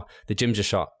like, oh, the gyms are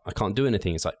shut. I can't do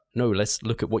anything. It's like, no, let's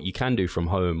look at what you can do from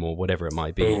home or whatever it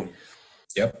might be. Boom.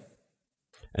 Yep.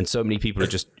 And so many people are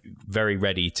just very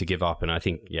ready to give up. And I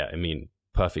think,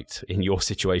 perfect. In your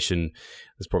situation,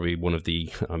 there's probably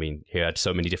you had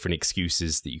so many different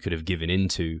excuses that you could have given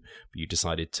into, but you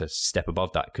decided to step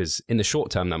above that. Because in the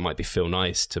short term, that might feel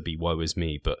nice to be woe is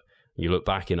me, but you look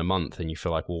back in a month and you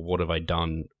feel like, well, what have I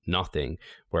done? Nothing.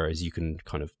 Whereas you can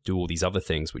kind of do all these other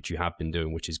things, which you have been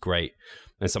doing, which is great.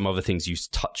 And some other things you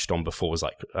touched on before was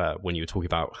like when you were talking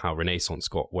about how Renaissance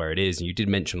got where it is. And you did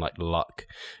mention like luck,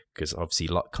 because obviously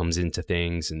luck comes into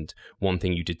things. And one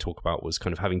thing you did talk about was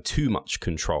kind of having too much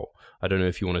control. I don't know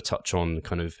if you want to touch on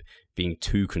kind of being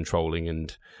too controlling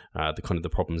and the kind of the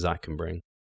problems that can bring.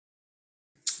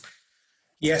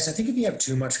 Yes, I think if you have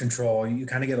too much control, you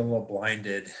kind of get a little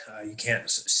blinded. You can't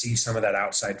see some of that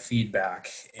outside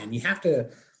feedback. And you have to,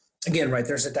 again, right,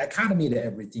 there's a dichotomy to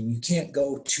everything. You can't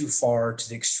go too far to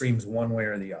the extremes one way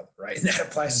or the other, right? And that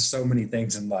applies to so many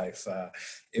things in life.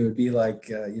 It would be like,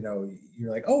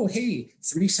 you're like, oh, hey,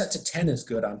 3 sets of 10 is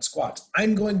good on squats.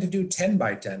 I'm going to do 10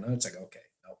 by 10. And it's like, okay,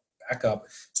 no, back up.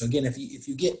 So again, if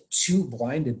you get too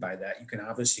blinded by that, you can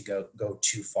obviously go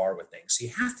too far with things. So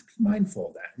you have to be mindful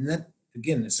of that. And that,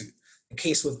 again, is a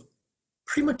case with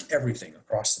pretty much everything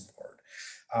across the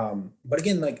board. But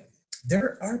again, like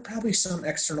there are probably some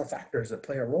external factors that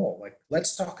play a role. Like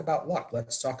let's talk about luck.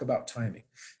 Let's talk about timing.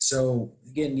 So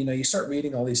again, you start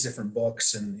reading all these different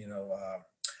books, and I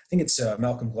think it's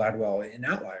Malcolm Gladwell in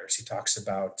Outliers. He talks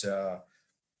about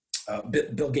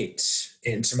Bill Gates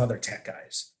and some other tech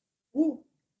guys. Ooh,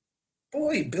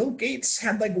 boy, Bill Gates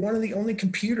had like one of the only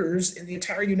computers in the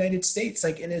entire United States,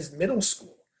 like in his middle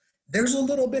school. There's a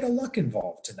little bit of luck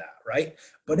involved to that, right?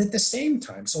 But at the same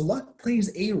time, so luck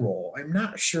plays a role. I'm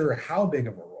not sure how big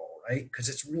of a role, right? Because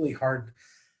it's really hard.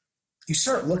 You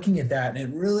start looking at that and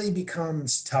it really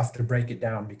becomes tough to break it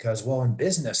down because, well, in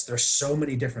business, there's so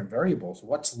many different variables.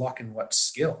 What's luck and what's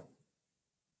skill?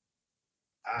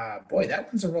 Boy, that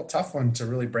one's a real tough one to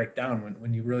really break down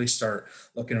when you really start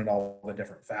looking at all the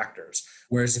different factors.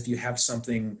 Whereas if you have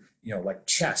something, like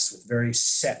chess with very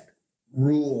set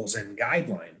rules and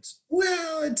guidelines,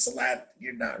 well,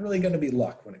 you're not really going to be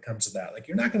luck when it comes to that. Like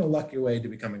you're not going to luck your way to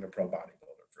becoming a pro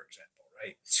bodybuilder, for example,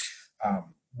 right?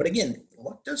 But again,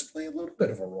 luck does play a little bit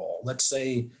of a role. Let's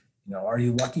say, are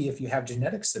you lucky if you have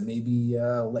genetics that maybe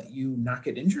let you not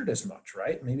get injured as much,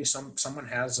 right? Maybe someone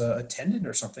has a tendon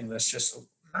or something that's just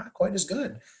not quite as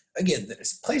good. Again,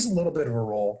 this plays a little bit of a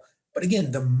role. But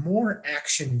again, the more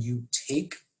action you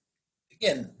take,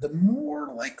 again, the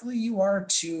more likely you are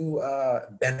to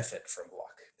benefit from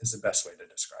luck is the best way to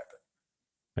describe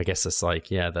it. I guess it's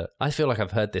like, I feel like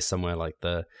I've heard this somewhere, like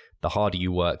the harder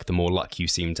you work, the more luck you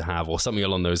seem to have, or something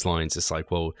along those lines. It's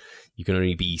like, well, you can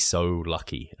only be so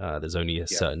lucky. There's only a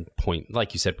certain point,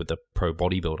 like you said, with the pro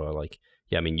bodybuilder, like,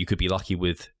 you could be lucky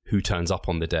with who turns up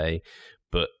on the day,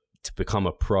 but to become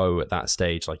a pro at that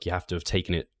stage, like you have to have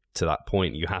taken it to that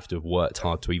point. You have to have worked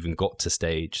hard to even got to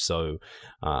stage. So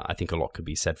I think a lot could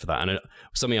be said for that. And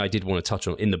something I did want to touch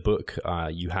on in the book,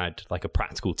 you had like a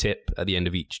practical tip at the end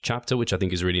of each chapter, which I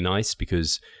think is really nice,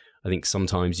 because I think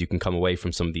sometimes you can come away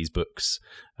from some of these books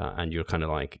and you're kind of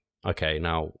like, okay,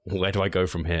 now where do I go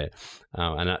from here?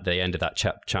 And at the end of that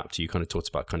chapter, you kind of talked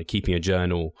about kind of keeping a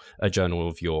journal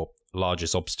of your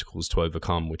largest obstacles to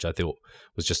overcome, which I thought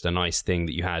was just a nice thing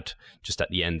that you had just at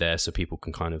the end there, so people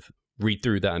can kind of read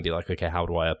through that and be like, okay, how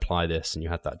do I apply this? And you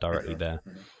had that directly there.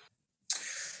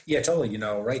 Yeah, totally.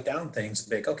 Write down things and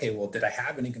be like, okay, well, did I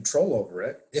have any control over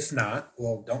it? If not,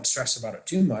 well, don't stress about it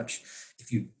too much.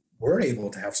 If you were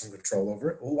able to have some control over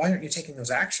it, well, why aren't you taking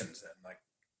those actions then? Like,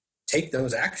 take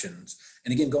those actions.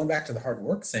 And again, going back to the hard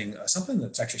work thing, something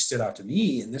that's actually stood out to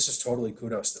me, and this is totally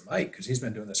kudos to Mike, because he's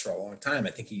been doing this for a long time. I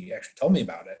think he actually told me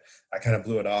about it. I kind of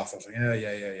blew it off. I was like,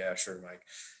 yeah, sure, Mike.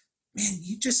 Man,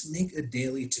 you just make a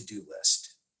daily to-do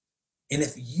list. And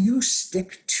if you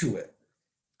stick to it,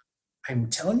 I'm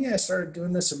telling you, I started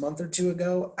doing this a month or two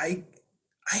ago. I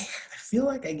feel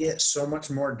like I get so much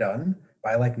more done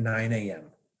by like 9 a.m.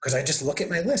 because I just look at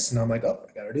my list and I'm like, oh,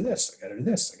 I got to do this. I got to do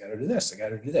this. I got to do this. I got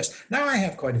to do this. Now I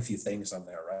have quite a few things on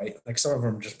there, right? Like some of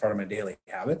them are just part of my daily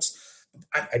habits.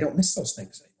 I don't miss those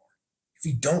things anymore. If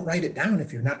you don't write it down,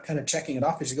 if you're not kind of checking it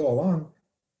off as you go along,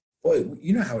 boy,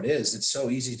 you know how it is. It's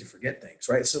so easy to forget things,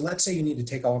 right? So let's say you need to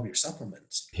take all of your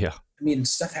supplements. Yeah. I mean,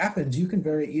 stuff happens. You can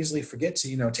very easily forget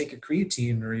to, take your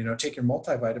creatine or, take your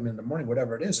multivitamin in the morning,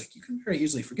 whatever it is. Like you can very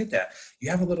easily forget that. You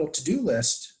have a little to-do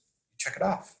list, check it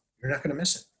off. You're not going to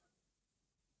miss it.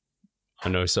 I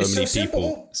know so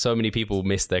many people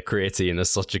miss their creatine. That's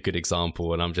such a good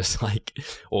example. And I'm just like,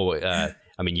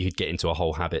 you could get into a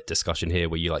whole habit discussion here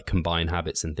where you like combine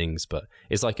habits and things, but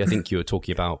it's like, I think you were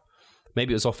talking about,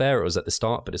 maybe it was off air, or it was at the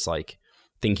start, but it's like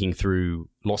thinking through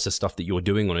lots of stuff that you're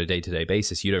doing on a day-to-day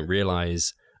basis. You don't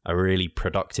realize are really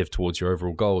productive towards your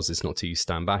overall goals. It's not till you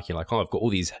stand back, you're like, oh, I've got all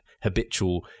these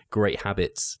habitual great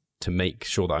habits to make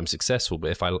sure that I'm successful.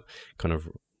 But if I kind of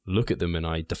look at them and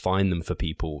I define them for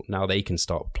people, now they can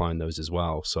start applying those as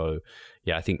well. So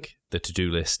yeah, I think the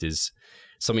to-do list is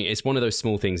something, it's one of those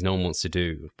small things no one wants to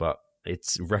do, but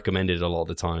it's recommended a lot of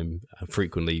the time,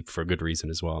 frequently, for a good reason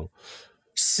as well.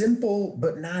 Simple,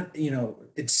 but not,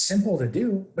 it's simple to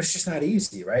do, but it's just not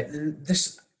easy, right? And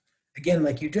this, again,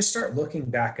 like you just start looking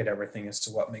back at everything as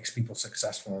to what makes people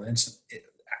successful. And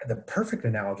the perfect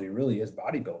analogy really is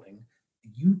bodybuilding.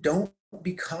 You don't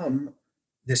become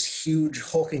this huge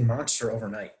hulking monster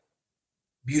overnight.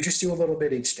 You just do a little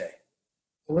bit each day,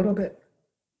 a little bit.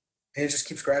 And it just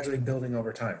keeps gradually building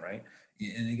over time, right?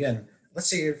 And again, let's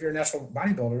say if you're a natural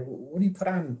bodybuilder, what do you put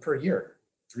on per year?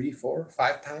 3, 4,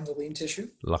 5 pounds of lean tissue?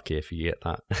 Lucky if you get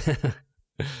that.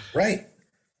 Right.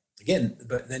 Again,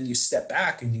 but then you step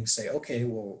back and you say, okay,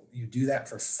 well, you do that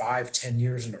for 5, 10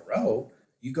 years in a row.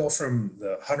 You go from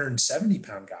the 170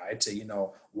 pound guy to,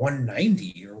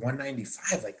 190 or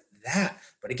 195, like that.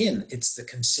 But again, it's the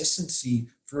consistency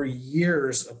for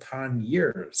years upon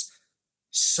years.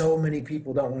 So many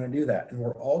people don't want to do that. And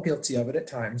we're all guilty of it at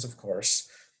times, of course.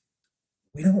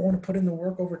 We don't want to put in the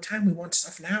work over time. We want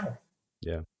stuff now.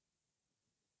 Yeah.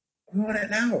 We want it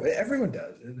now. Everyone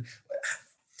does.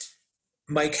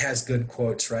 Mike has good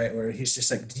quotes, right? Where he's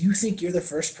just like, do you think you're the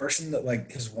first person that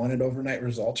like has wanted overnight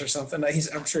results or something?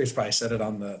 I'm sure he's probably said it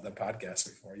on the podcast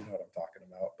before. You know what I'm talking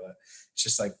about. But it's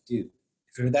just like, dude,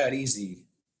 if you're that easy,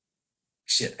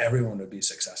 shit, everyone would be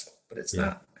successful. But it's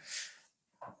not.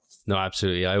 No,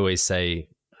 absolutely. I always say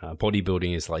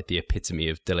bodybuilding is like the epitome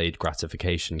of delayed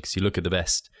gratification, because you look at the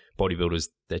best bodybuilders,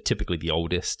 they're typically the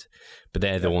oldest, but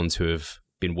they're the ones who have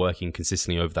been working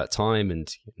consistently over that time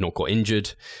and not got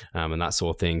injured and that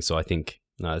sort of thing. So I think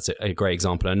it's a great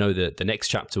example. I know that the next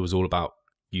chapter was all about,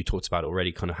 you talked about it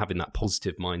already, kind of having that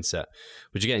positive mindset,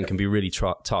 which again can be really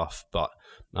tough, but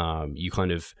You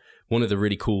kind of, one of the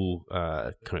really cool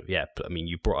I mean,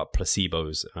 you brought up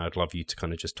placebos. I'd love you to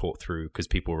kind of just talk through, because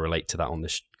people relate to that on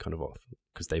this kind of off,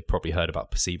 because they've probably heard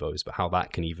about placebos, but how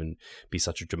that can even be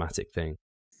such a dramatic thing.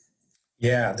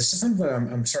 Yeah, this is something that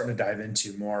I'm starting to dive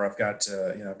into more. I've got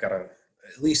at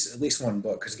least one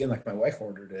book, because again, like my wife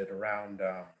ordered it around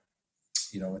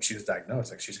when she was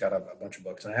diagnosed. Like she's got a bunch of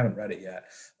books, and I haven't read it yet.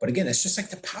 But again, it's just like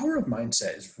the power of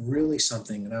mindset is really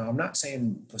something. Now, I'm not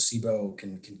saying placebo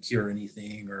can cure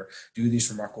anything or do these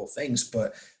remarkable things,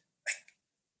 but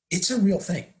it's a real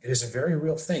thing. It is a very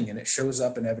real thing, and it shows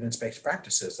up in evidence-based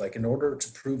practices. Like, in order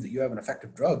to prove that you have an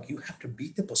effective drug, you have to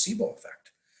beat the placebo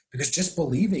effect. Because just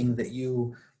believing that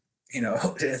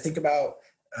think about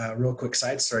real quick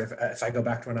side story. If I go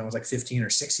back to when I was like 15 or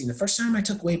 16, the first time I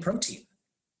took whey protein,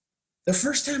 I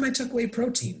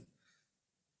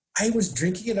was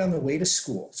drinking it on the way to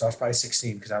school. So I was probably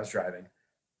 16 because I was driving.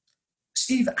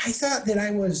 Steve, I thought that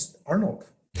I was Arnold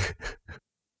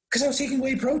because I was taking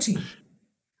whey protein.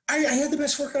 I had the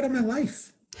best workout of my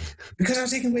life because I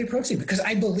was taking whey protein, because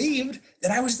I believed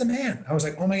that I was the man. I was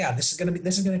like, oh my God, this is going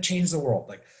to change the world.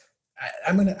 Like,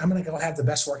 I'm going to go have the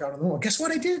best workout in the world. Guess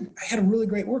what I did? I had a really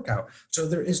great workout. So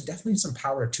there is definitely some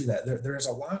power to that. There is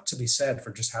a lot to be said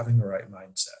for just having the right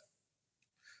mindset.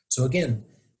 So again,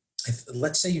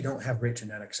 let's say you don't have great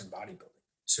genetics in bodybuilding.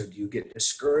 So do you get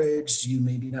discouraged? Do you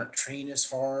maybe not train as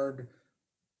hard?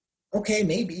 Okay,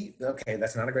 maybe. Okay,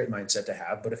 that's not a great mindset to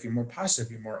have. But if you're more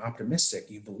positive, you're more optimistic,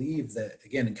 you believe that,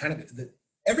 again, and kind of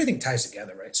everything ties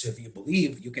together, right? So if you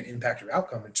believe you can impact your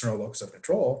outcome, internal locus of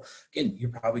control, again, you're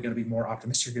probably going to be more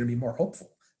optimistic. You're going to be more hopeful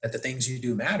that the things you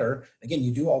do matter. Again,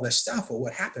 you do all this stuff. Well,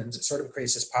 what happens? It sort of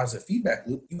creates this positive feedback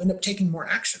loop. You end up taking more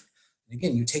action. And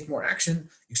again, you take more action,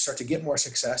 you start to get more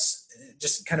success. It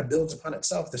just kind of builds upon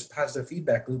itself, this positive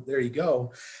feedback loop. There you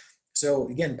go. So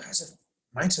again, positive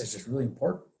mindset is just really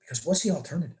important, because what's the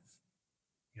alternative?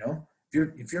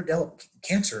 If you're dealt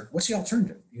cancer, what's the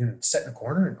alternative? You're going to sit in a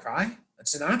corner and cry?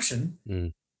 That's an option.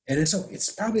 And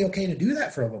it's probably okay to do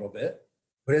that for a little bit,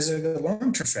 but is it a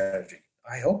long-term strategy?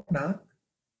 I hope not.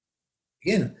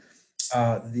 Again,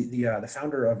 the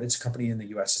founder of its company in the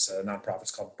U.S. is a nonprofit.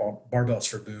 It's called Barbells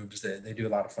for Boobs. They do a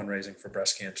lot of fundraising for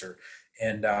breast cancer.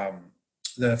 And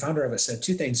the founder of it said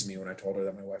two things to me when I told her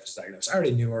that my wife was diagnosed. I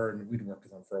already knew her, and we'd worked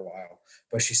with them for a while.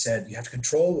 But she said, you have to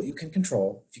control what you can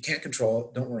control. If you can't control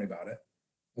it, don't worry about it.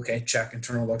 Okay, check.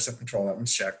 Internal locus of control. That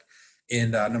one's checked.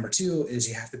 And number two is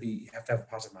you have to have a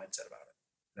positive mindset about it.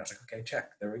 And I was like, okay,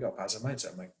 check. There we go. Positive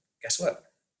mindset. I'm like, guess what?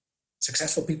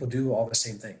 Successful people do all the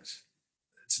same things.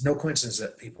 It's no coincidence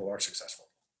that people are successful.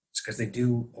 It's because they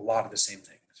do a lot of the same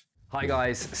things. Hi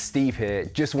guys, Steve here.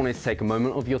 Just wanted to take a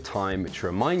moment of your time to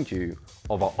remind you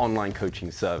of our online coaching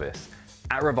service.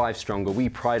 At Revive Stronger, we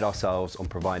pride ourselves on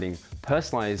providing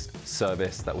personalized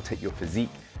service that will take your physique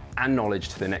and knowledge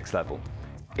to the next level.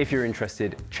 If you're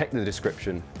interested, check the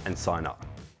description and sign up.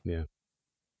 Yeah,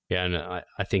 and I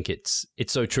think it's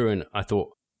so true. And I thought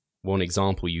one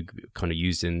example you kind of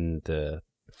used in the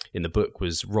book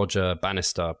was Roger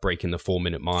Bannister breaking the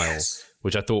 4-minute mile, yes,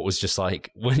 which I thought was just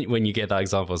like, when you get that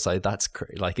example, it's like,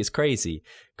 it's crazy,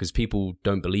 because people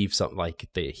don't believe something like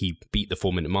that he beat the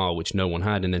 4-minute mile, which no one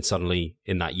had. And then suddenly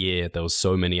in that year, there was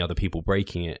so many other people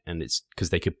breaking it, and it's because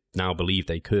they could now believe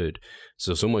they could.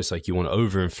 So it's almost like you want to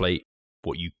overinflate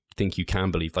what you think you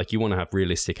can believe. Like, you want to have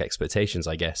realistic expectations,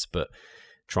 I guess, but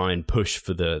try and push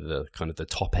for the kind of the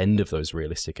top end of those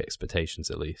realistic expectations,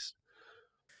 at least.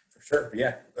 For sure.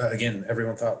 Yeah. Again,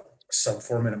 everyone thought sub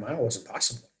 4-minute mile was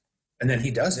impossible. And then he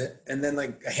does it. And then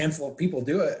like a handful of people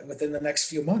do it within the next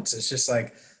few months. It's just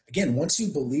like, again, once you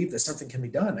believe that something can be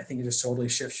done, I think it just totally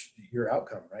shifts your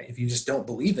outcome, right? If you just don't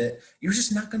believe it, you're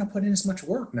just not going to put in as much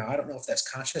work. Now, I don't know if that's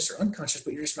conscious or unconscious,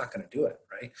 but you're just not going to do it,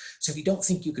 right? So if you don't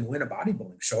think you can win a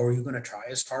bodybuilding show, are you going to try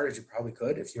as hard as you probably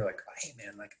could? If you're like, hey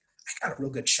man, like I got a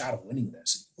real good shot of winning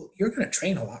this, well, you're going to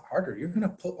train a lot harder. You're going to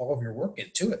put all of your work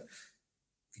into it.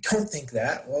 If you don't think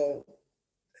that, well,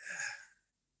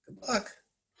 good luck.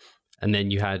 And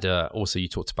then you had also, you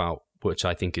talked about, which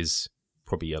I think is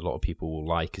probably a lot of people will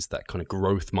like, is that kind of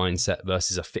growth mindset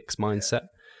versus a fixed mindset.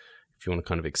 If you want to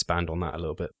kind of expand on that a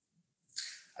little bit.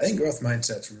 I think growth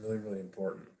mindset is really, really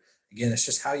important. Again, it's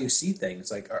just how you see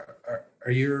things. Like,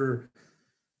 are you,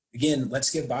 again, let's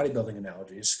give bodybuilding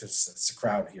analogies because it's the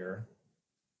crowd here.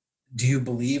 Do you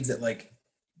believe that like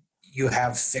you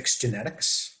have fixed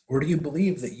genetics, or do you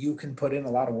believe that you can put in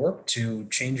a lot of work to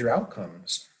change your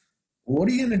outcomes? What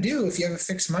are you going to do if you have a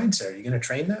fixed mindset? Are you going to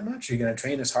train that much? Are you going to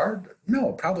train as hard?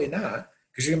 No, probably not.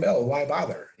 Because you're going to be, oh, why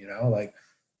bother? Like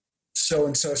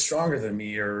so-and-so stronger than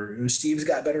me, or Steve's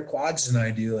got better quads than I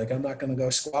do. Like, I'm not going to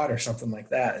go squat or something like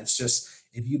that. It's just,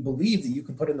 if you believe that you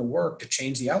can put in the work to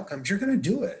change the outcomes, you're going to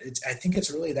do it. I think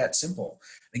it's really that simple.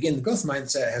 Again, the growth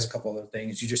mindset has a couple other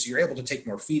things. You're able to take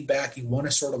more feedback. You want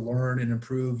to sort of learn and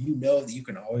improve. You know that you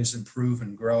can always improve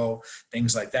and grow,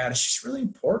 things like that. It's just really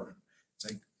important. It's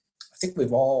like, I think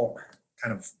we've all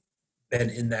kind of been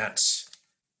in that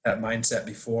mindset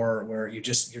before, where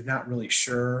you're not really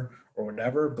sure or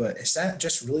whatever, but is that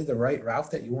just really the right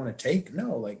route that you want to take?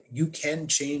 No, like, you can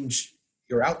change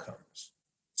your outcomes.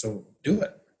 So do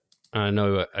it. I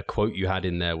know a quote you had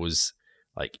in there was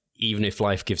like, even if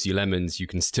life gives you lemons, you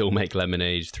can still make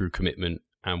lemonade through commitment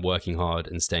and working hard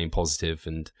and staying positive.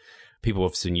 And people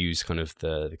often use kind of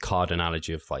the card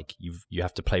analogy of like, you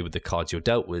have to play with the cards you're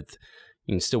dealt with.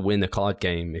 You can still win the card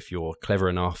game if you're clever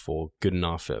enough or good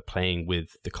enough at playing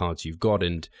with the cards you've got.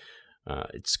 And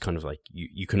it's kind of like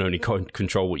you can only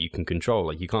control what you can control.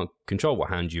 Like, you can't control what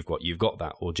hand you've got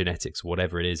that, or genetics, or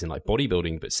whatever it is in like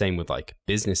bodybuilding. But same with like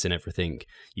business and everything.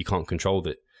 You can't control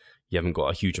that. You haven't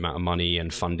got a huge amount of money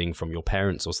and funding from your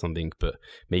parents or something, but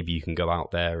maybe you can go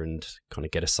out there and kind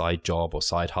of get a side job or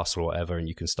side hustle or whatever, and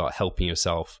you can start helping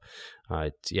yourself.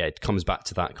 It comes back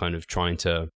to that kind of trying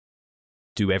to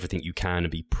do everything you can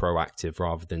and be proactive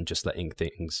rather than just letting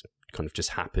things kind of just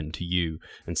happen to you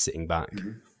and sitting back.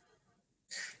 Mm-hmm.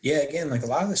 Yeah, again, like, a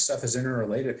lot of this stuff is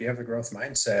interrelated. If you have a growth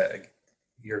mindset,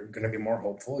 you're going to be more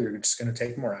hopeful. You're just going to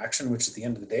take more action, which at the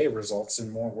end of the day results in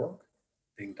more work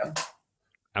being done.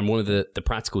 And one of the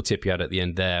practical tip you had at the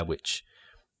end there, which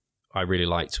I really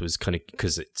liked, was kind of,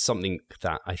 because it's something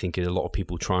that I think a lot of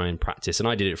people try and practice, and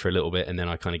I did it for a little bit and then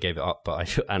I kind of gave it up, but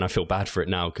I feel bad for it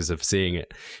now because of seeing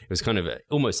it. It was kind of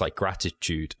almost like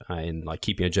gratitude in like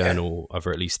keeping a journal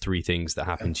over at least 3 things that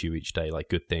happen to you each day, like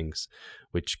good things,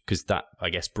 because that, I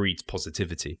guess, breeds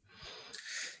positivity.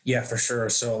 Yeah, for sure.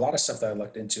 So a lot of stuff that I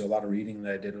looked into, a lot of reading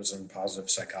that I did was in positive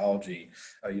psychology.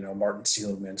 Martin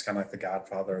Seligman's kind of like the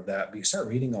godfather of that. But you start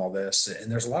reading all this,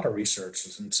 and there's a lot of research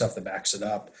and stuff that backs it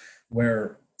up.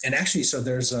 So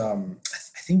there's, I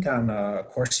think on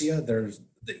Coursera, there's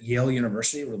the Yale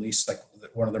University released like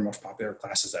one of their most popular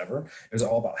classes ever. It was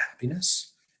all about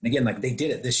happiness. And again, like, they did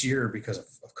it this year because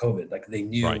of COVID. Like, they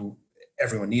knew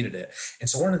everyone needed it. And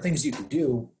so one of the things you can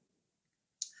do,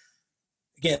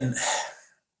 again,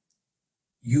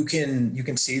 you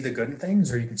can see the good in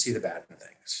things or you can see the bad in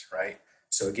things, right?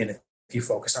 So again, if you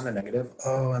focus on the negative,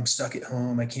 oh, I'm stuck at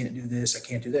home, I can't do this, I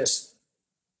can't do this,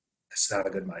 that's not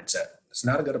a good mindset. It's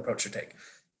not a good approach to take.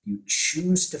 You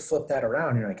choose to flip that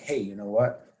around. You're like, hey, you know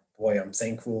what? Boy, I'm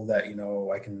thankful that,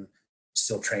 I can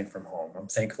still train from home. I'm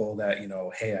thankful that,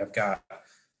 hey, I've got,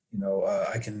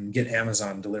 I can get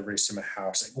Amazon deliveries to my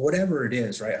house. Like, whatever it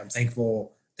is, right? I'm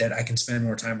thankful that I can spend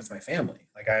more time with my family.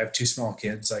 Like, I have 2 small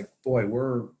kids. Like, boy,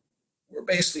 we're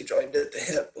basically joined at the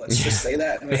hip. Let's just say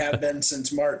that. And we have been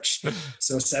since March.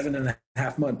 So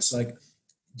 7.5 months. Like,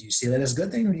 do you see that as a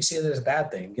good thing or do you see that as a bad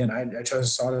thing? Again, I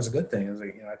saw it as a good thing. I was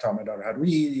like, I taught my daughter how to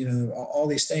read, all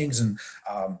these things. And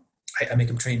I make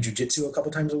them train jujitsu a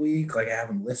couple times a week. Like, I have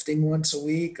them lifting once a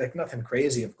week. Like, nothing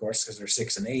crazy, of course, because they're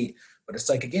 6 and 8. But it's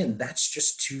like, again, that's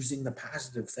just choosing the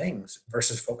positive things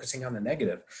versus focusing on the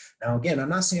negative. Now, again, I'm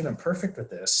not saying I'm perfect with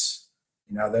this.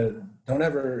 Don't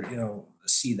ever,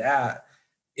 see that.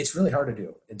 It's really hard to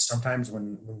do. And sometimes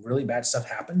when really bad stuff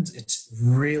happens, it's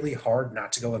really hard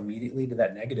not to go immediately to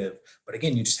that negative. But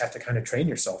again, you just have to kind of train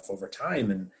yourself over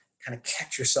time and kind of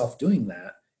catch yourself doing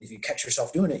that. If you catch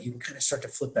yourself doing it, you can kind of start to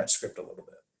flip that script a little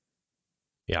bit.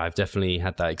 Yeah, I've definitely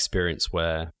had that experience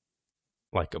where,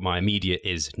 like, my immediate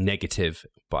is negative,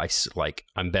 but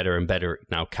I'm better and better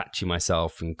now catching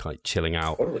myself and like chilling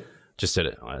out. Totally. Just I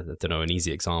don't know, an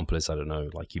easy example is, I don't know,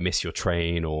 like, you miss your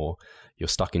train or you're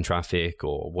stuck in traffic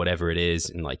or whatever it is,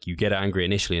 and like, you get angry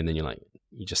initially and then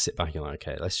you just sit back and you're like,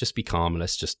 okay, let's just be calm,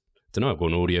 let's just, I don't know, I've got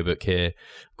an audiobook here,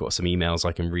 I've got some emails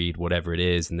I can read, whatever it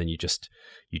is, and then you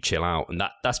chill out. And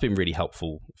that's been really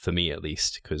helpful for me, at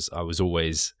least, because I was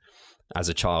always, as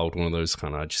a child, one of those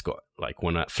kind of, I just got, like,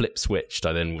 when that flip switched,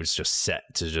 I then was just set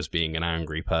to just being an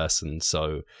angry person.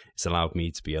 So it's allowed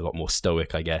me to be a lot more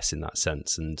stoic, I guess, in that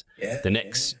sense. And the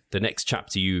next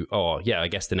chapter I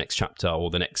guess the next chapter, or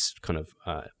the next kind of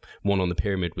one on the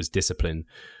pyramid, was discipline,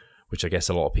 which I guess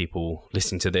a lot of people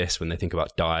listening to this, when they think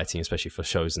about dieting, especially for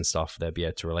shows and stuff, they'll be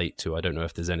able to relate to. I don't know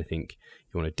if there's anything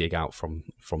you want to dig out from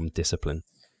discipline.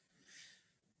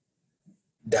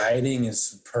 Dieting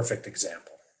is a perfect example.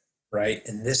 Right.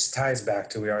 And this ties back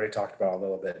to, we already talked about a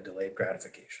little bit, delayed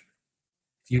gratification.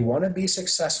 If you want to be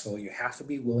successful, you have to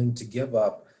be willing to give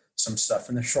up some stuff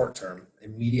in the short term,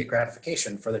 immediate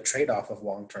gratification, for the trade-off of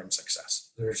long-term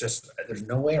success. There's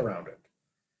no way around it.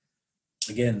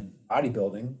 Again,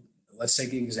 bodybuilding, let's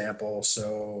take the example.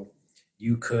 So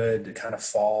you could kind of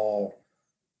fall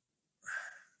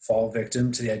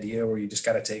victim to the idea where you just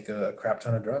got to take a crap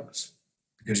ton of drugs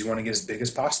because you want to get as big as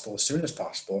possible, as soon as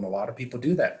possible. And a lot of people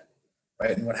do that,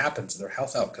 right? And what happens? Their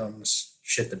health outcomes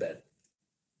shit the bed,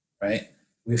 right?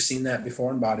 We've seen that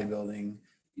before in bodybuilding.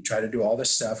 You try to do all this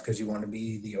stuff because you want to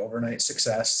be the overnight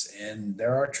success, and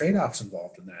there are trade-offs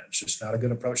involved in that. It's just not a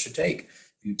good approach to take.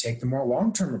 If you take the more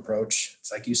long-term approach,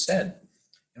 it's like you said,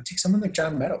 take someone like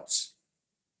John Meadows,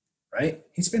 right?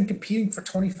 He's been competing for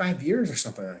 25 years or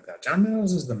something like that. John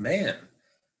Meadows is the man.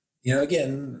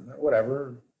 Again,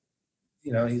 whatever,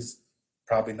 he's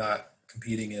probably not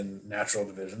competing in natural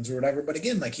divisions or whatever, but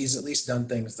again, like he's at least done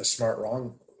things the smart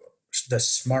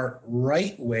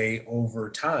right way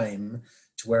over time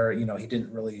to where, he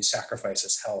didn't really sacrifice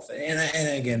his health.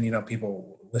 And again,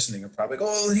 people listening are probably like,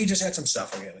 oh, he just had some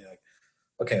stuff again.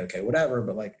 Like, okay, whatever.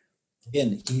 But like,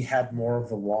 again, he had more of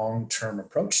the long-term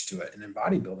approach to it. And in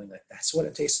bodybuilding, like that's what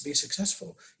it takes to be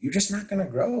successful. You're just not going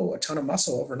to grow a ton of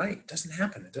muscle overnight. It doesn't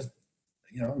happen. It doesn't,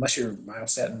 unless you're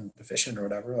myostatin deficient or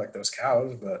whatever, like those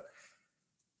cows. But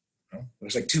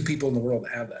there's like 2 people in the world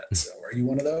that have that. So are you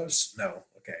one of those? No.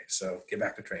 Okay. So get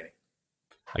back to training.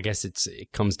 I guess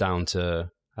it comes down to,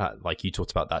 like you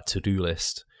talked about, that to-do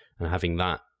list, and having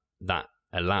that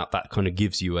kind of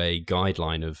gives you a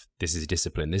guideline of, this is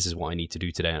discipline. This is what I need to do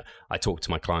today. I talk to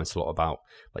my clients a lot about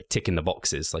like ticking the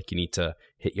boxes. Like you need to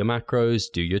hit your macros,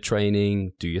 do your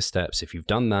training, do your steps. If you've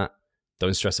done that,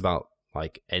 don't stress about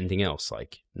like anything else.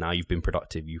 Like now you've been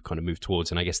productive, you kind of move towards.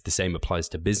 And I guess the same applies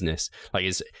to business. Like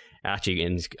it's actually,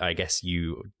 and I guess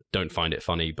you don't find it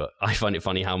funny, but I find it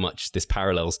funny how much this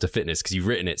parallels to fitness, because you've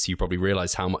written it, so you probably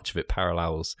realize how much of it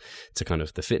parallels to kind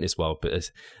of the fitness world.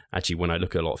 But actually, when I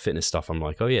look at a lot of fitness stuff, I'm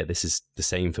like, oh yeah, this is the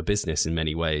same for business in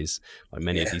many ways. Like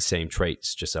many of these same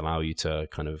traits just allow you to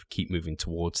kind of keep moving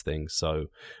towards things. So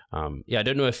I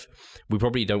don't know if we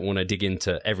probably don't want to dig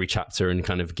into every chapter and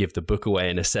kind of give the book away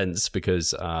in a sense,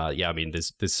 because I mean,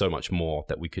 there's so much more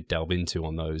that we could delve into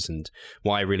on those. And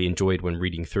what I really enjoyed when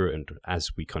reading through it, and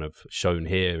as we kind of shown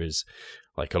here, is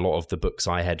like a lot of the books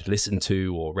I had listened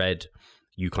to or read,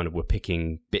 you kind of were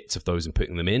picking bits of those and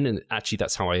putting them in. And actually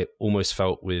that's how I almost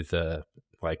felt with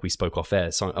like we spoke off air.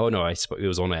 It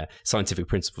was on air. Scientific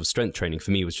Principles of Strength Training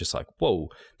for me was just like, whoa,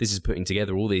 this is putting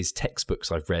together all these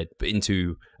textbooks I've read, but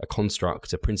into a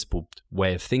construct, a principled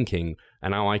way of thinking,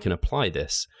 and how I can apply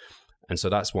this. And so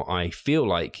that's what I feel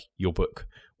like your book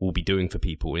will be doing for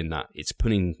people, in that it's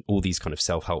putting all these kind of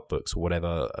self-help books or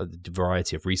whatever, a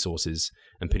variety of resources,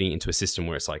 and putting it into a system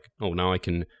where it's like, oh, now I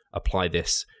can apply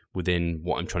this within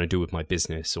what I'm trying to do with my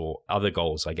business or other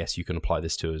goals. I guess you can apply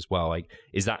this to as well. Like,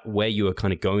 is that where you were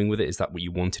kind of going with it? Is that what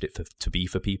you wanted it to be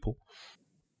for people?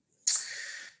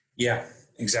 Yeah,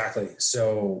 exactly.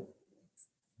 So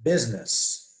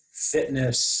business,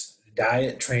 fitness,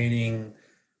 diet, training,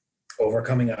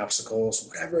 overcoming obstacles,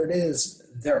 whatever it is,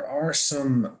 there are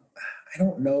some, I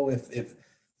don't know if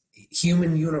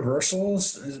human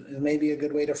universals is maybe a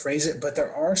good way to phrase it, but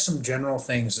there are some general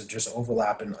things that just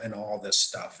overlap in all this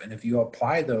stuff. And if you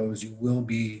apply those, you will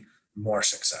be more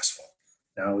successful.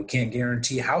 Now, we can't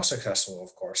guarantee how successful,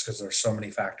 of course, because there's so many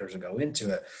factors that go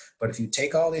into it. But if you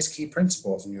take all these key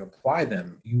principles and you apply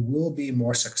them, you will be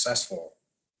more successful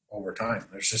over time.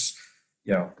 There's just,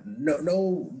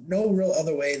 no real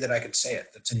other way that I could say it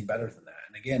that's any better than that.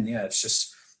 And again, it's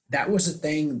just, that was the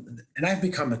thing. And I've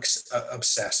become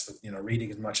obsessed with,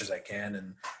 reading as much as I can.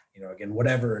 And, again,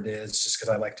 whatever it is, just because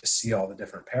I like to see all the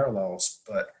different parallels,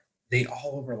 but they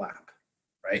all overlap,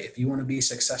 right? If you want to be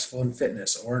successful in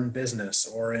fitness or in business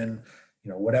or in,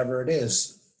 whatever it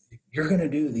is, you're going to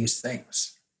do these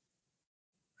things.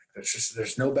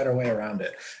 There's no better way around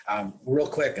it. Real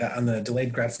quick on the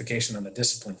delayed gratification on the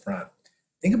discipline front,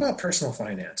 think about personal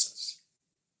finances.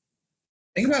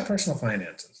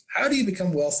 How do you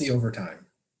become wealthy over time?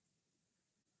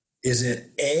 Is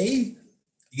it A,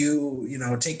 you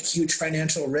take huge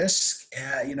financial risk,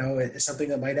 it's something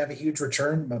that might have a huge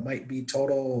return, but might be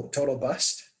total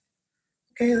bust?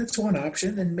 Okay, that's one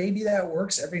option. And maybe that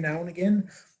works every now and again.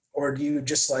 Or do you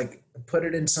just like put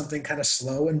it in something kind of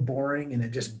slow and boring and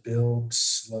it just builds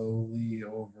slowly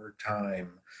over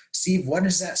time? Steve, what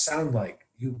does that sound like?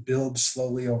 You build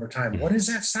slowly over time. What does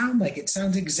that sound like? It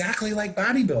sounds exactly like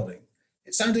bodybuilding.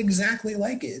 It sounds exactly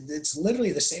like it. It's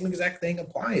literally the same exact thing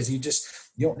applies. You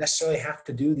don't necessarily have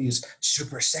to do these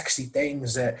super sexy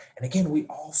things and again, we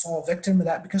all fall victim to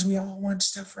that because we all want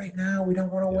stuff right now. We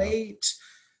don't want to wait.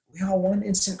 We all want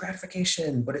instant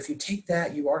gratification. But if you take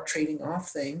that, you are trading off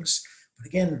things. But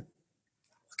again,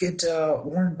 look at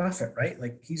Warren Buffett, right?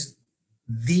 Like he's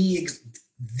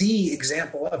the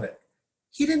example of it.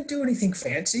 He didn't do anything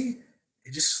fancy.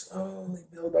 they just slowly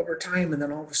build over time. And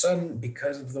then all of a sudden,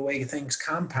 because of the way things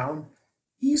compound,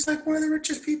 he's like one of the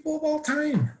richest people of all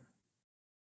time.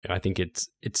 I think it's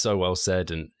so well said,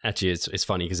 and actually it's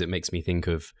funny because it makes me think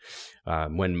of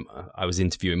when I was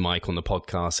interviewing Mike on the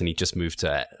podcast, and he just moved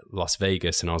to Las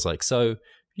Vegas, and I was like, "So, have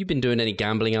you been doing any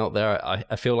gambling out there?"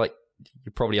 I feel like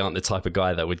you probably aren't the type of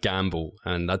guy that would gamble,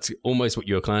 and that's almost what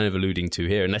you're kind of alluding to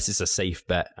here, unless it's a safe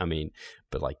bet. I mean,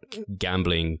 but like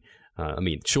gambling, I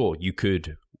mean, sure, you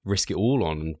could risk it all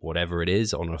on whatever it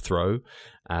is on a throw,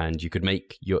 and you could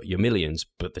make your millions,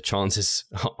 but the chances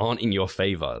aren't in your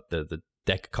favor. The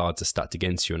deck of cards are stacked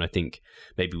against you, and I think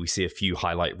maybe we see a few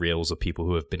highlight reels of people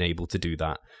who have been able to do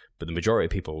that, but the majority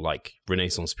of people, like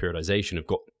Renaissance Periodization, have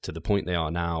got to the point they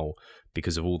are now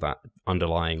because of all that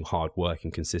underlying hard work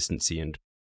and consistency and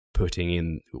putting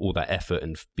in all that effort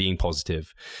and being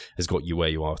positive has got you where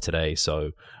you are today.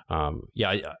 So I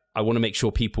want to make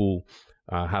sure people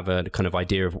have a kind of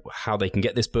idea of how they can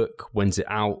get this book, when's it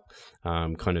out,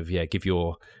 give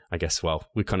your, I guess, well,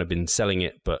 we've kind of been selling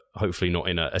it, but hopefully not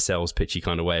in a sales pitchy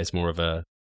kind of way. It's more of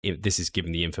this is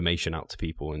giving the information out to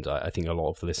people, and I think a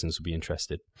lot of the listeners will be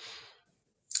interested.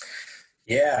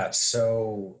 Yeah,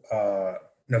 so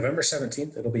November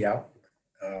 17th, it'll be out.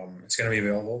 It's going to be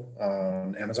available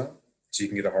on Amazon, so you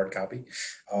can get a hard copy.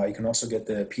 You can also get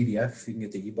the PDF. You can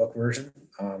get the ebook version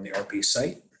on the RP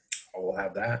site. We'll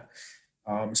have that.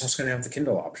 It's also going to have the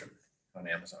Kindle option on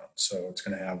Amazon. So it's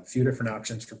going to have a few different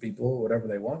options for people, whatever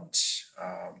they want.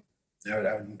 I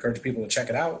would encourage people to check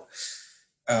it out.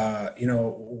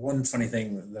 One funny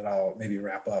thing that I'll maybe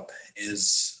wrap up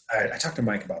is I talked to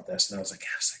Mike about this, and I was like,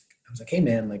 hey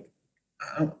man, like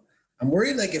I'm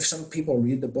worried, like if some people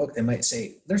read the book, they might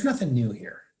say there's nothing new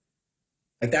here.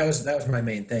 Like that was my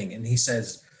main thing. And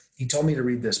he told me to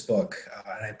read this book,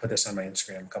 and I put this on my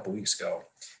Instagram a couple weeks ago.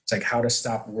 It's like How to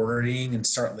Stop Worrying and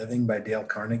Start Living by Dale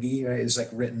Carnegie. Right? It's like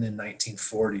written in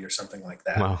 1940 or something like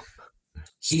that. Wow.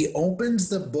 He opens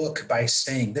the book by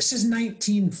saying, this is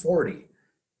 1940.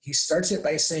 He starts it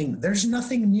by saying, there's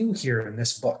nothing new here in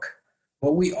this book,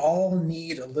 but we all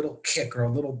need a little kick or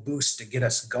a little boost to get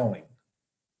us going.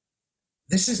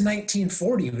 This is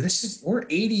 1940. We're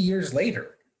 80 years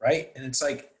later, right? And it's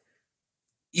like,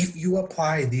 if you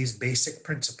apply these basic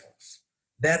principles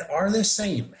that are the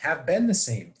same, have been the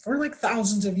same for like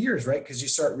thousands of years, right? Because you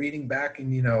start reading back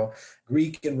in,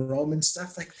 Greek and Roman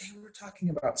stuff, like they were talking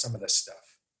about some of this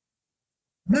stuff.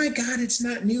 My God, it's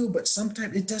not new, but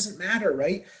sometimes it doesn't matter,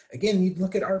 right? Again, you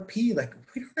look at RP, like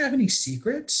we don't have any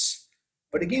secrets.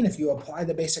 But again, if you apply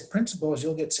the basic principles,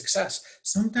 you'll get success.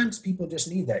 Sometimes people just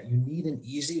need that. You need an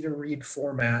easy to read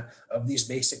format of these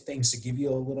basic things to give you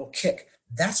a little kick.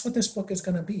 That's what this book is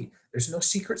going to be. There's no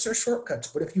secrets or shortcuts,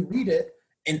 but if you read it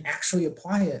and actually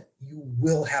apply it, you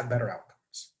will have better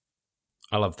outcomes.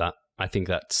 I love that. I think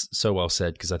that's so well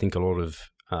said, because I think a lot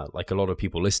of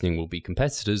people listening will be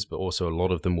competitors, but also a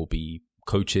lot of them will be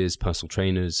coaches, personal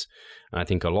trainers. And I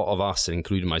think a lot of us,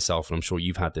 including myself, and I'm sure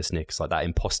you've had this, Nick, it's like that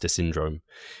imposter syndrome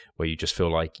where you just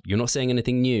feel like you're not saying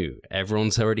anything new.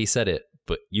 Everyone's already said it,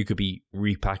 but you could be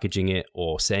repackaging it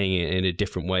or saying it in a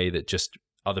different way that just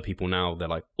other people now, they're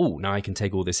like, oh, now I can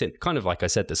take all this in. Kind of like I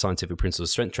said, the scientific principles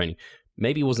of strength training.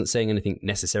 Maybe it wasn't saying anything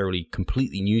necessarily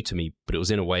completely new to me, but it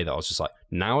was in a way that I was just like,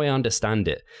 now I understand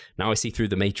it. Now I see through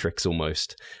the matrix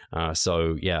almost.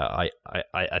 So yeah,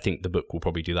 I think the book will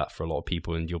probably do that for a lot of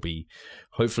people, and you'll be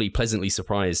hopefully pleasantly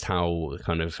surprised how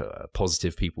kind of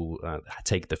positive people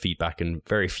take the feedback, and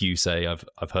very few say,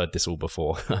 I've heard this all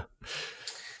before.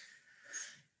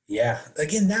 Yeah,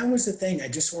 again, that was the thing. I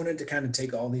just wanted to kind of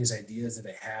take all these ideas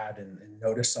that I had and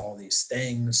notice all these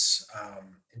things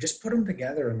and just put them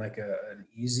together in like an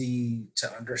easy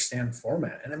to understand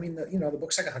format. And I mean, the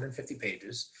book's like 150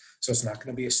 pages, so it's not going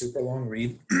to be a super long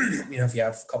read. If you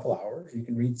have a couple hours, you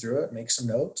can read through it, make some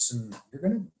notes, and you're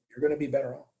gonna be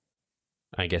better off.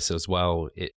 I guess as well,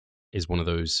 it is one of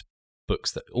those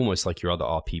books that almost like your other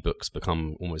RP books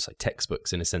become almost like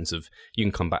textbooks, in a sense of you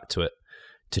can come back to it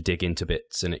to dig into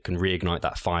bits, and it can reignite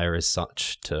that fire as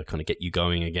such to kind of get you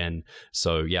going again.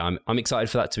 So yeah, I'm excited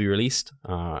for that to be released,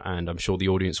 and I'm sure the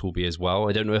audience will be as well.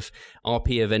 I don't know if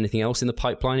RP have anything else in the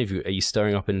pipeline. Are you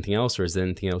stirring up anything else, or is there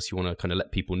anything else you want to kind of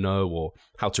let people know, or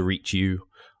how to reach you?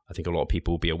 I think a lot of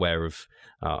people will be aware of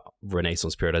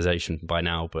Renaissance Periodization by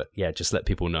now, but yeah, just let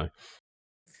people know.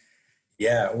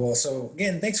 Yeah, well, so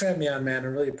again, thanks for having me on, man. I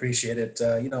really appreciate it.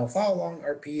 Follow along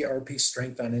RP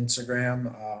Strength on Instagram.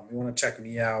 You want to check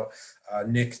me out.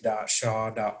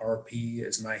 nick.shaw.rp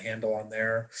is my handle on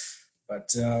there. But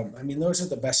those are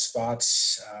the best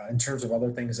spots in terms of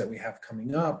other things that we have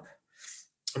coming up.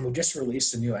 And we just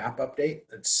released a new app update.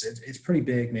 It's pretty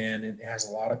big, man. It has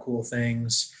a lot of cool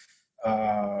things.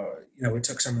 We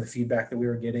took some of the feedback that we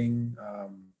were getting.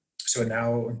 So it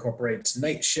now incorporates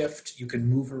night shift. You can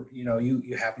move,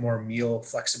 you have more meal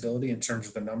flexibility in terms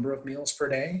of the number of meals per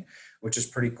day, which is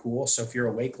pretty cool. So if you're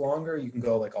awake longer, you can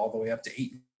go like all the way up to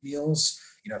 8 meals.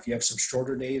 If you have some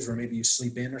shorter days where maybe you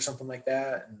sleep in or something like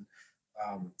that, and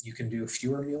you can do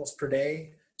fewer meals per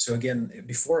day. So again,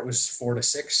 before it was 4 to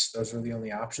 6, those were the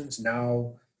only options.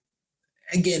 Now,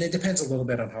 again, it depends a little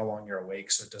bit on how long you're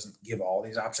awake, so it doesn't give all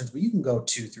these options, but you can go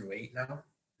 2 through 8 now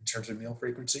in terms of meal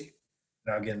frequency.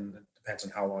 Now, again, it depends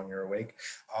on how long you're awake.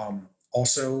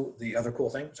 Also, the other cool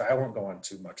thing, so I won't go on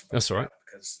too much about That's all right.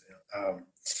 Because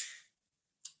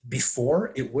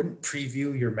before, it wouldn't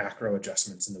preview your macro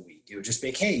adjustments in the week. It would just be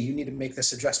like, hey, you need to make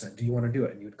this adjustment. Do you want to do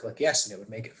it? And you would click yes, and it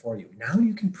would make it for you. Now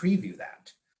you can preview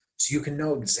that. So you can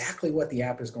know exactly what the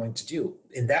app is going to do.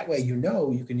 In that way, you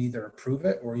can either approve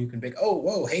it or you can be,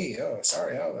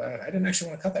 sorry, I didn't actually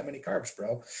want to cut that many carbs,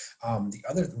 bro. The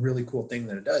other really cool thing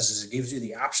that it does is it gives you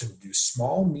the option to do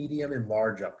small, medium, and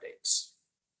large updates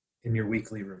in your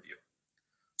weekly review.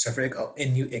 So if you're like,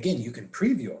 you can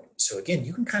preview them. So again,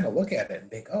 you can kind of look at it and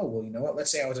think, oh, well, you know what?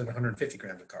 Let's say I was at 150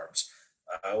 grams of carbs.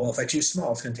 Well, if I choose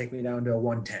small, it's going to take me down to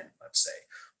 110, let's say.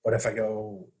 But if I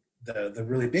go the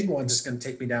really big ones, it's going to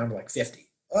take me down to like 50.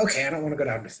 Okay, I don't want to go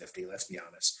down to 50, let's be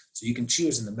honest. So you can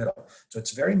choose in the middle. So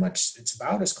it's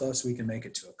about as close as we can make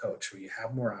it to a coach, where you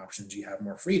have more options, you have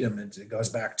more freedom, and it goes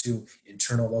back to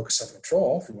internal locus of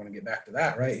control. If we want to get back to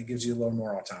that, right? It gives you a little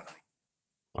more autonomy.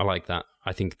 I like that.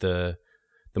 I think the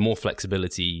more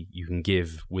flexibility you can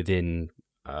give within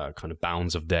kind of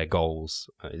bounds of their goals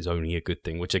is only a good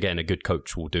thing, which again, a good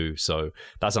coach will do. So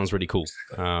that sounds really cool.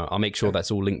 I'll make sure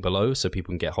that's all linked below so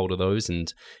people can get hold of those.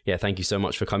 And yeah, thank you so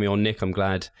much for coming on, Nick. I'm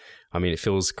glad. I mean, it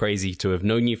feels crazy to have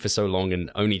known you for so long and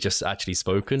only just actually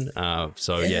spoken.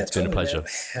 It's been a pleasure.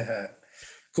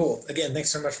 Cool. Again, thanks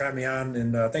so much for having me on,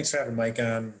 and thanks for having Mike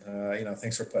on.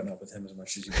 Thanks for putting up with him as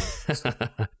much as you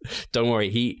do. Don't worry,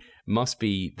 he must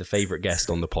be the favorite guest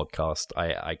on the podcast.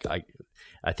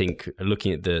 I think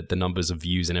looking at the numbers of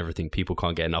views and everything, people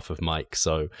can't get enough of Mike.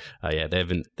 So they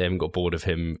haven't got bored of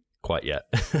him quite yet.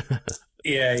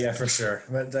 Yeah, for sure.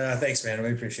 But thanks, man.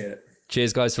 We appreciate it.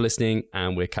 Cheers, guys, for listening,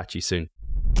 and we'll catch you soon.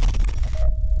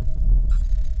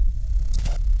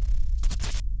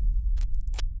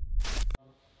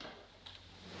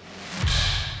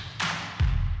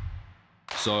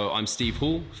 So I'm Steve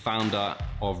Hall, founder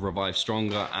of Revive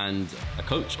Stronger and a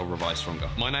coach of Revive Stronger.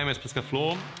 My name is Pascal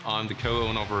Flor. I'm the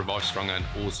co-owner of Revive Stronger and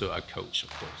also a coach, of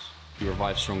course.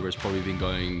 Revive Stronger has probably been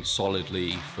going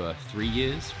solidly for 3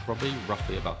 years, roughly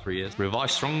about 3 years. Revive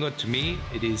Stronger, to me,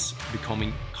 it is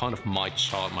becoming kind of my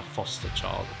child, my foster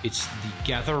child. It's the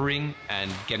gathering and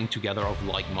getting together of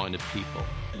like-minded people.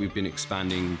 We've been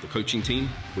expanding the coaching team,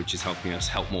 which is helping us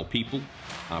help more people.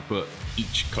 But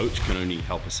each coach can only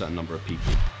help a certain number of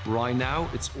people. Right now,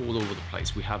 it's all over the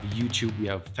place. We have YouTube, we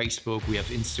have Facebook, we have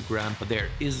Instagram, but there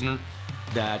isn't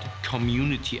that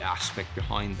community aspect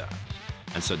behind that.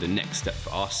 And so the next step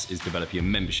for us is developing a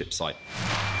membership site.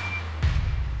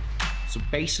 So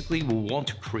basically, we want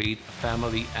to create a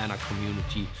family and a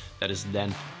community that is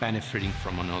then benefiting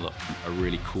from another. A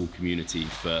really cool community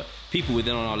for people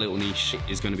within our little niche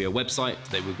is going to be a website.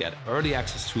 They will get early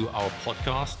access to our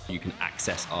podcast. You can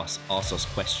access us, ask us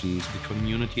questions. The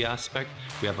community aspect,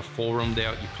 we have a forum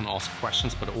there. You can ask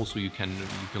questions, but also you can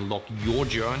log your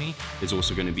journey. There's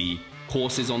also going to be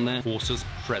courses on there. Courses,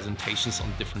 presentations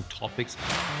on different topics.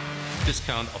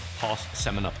 Discount of past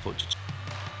seminar footage.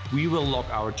 We will log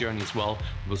our journey as well.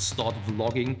 We'll start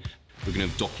vlogging. We're going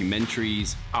to have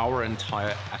documentaries. Our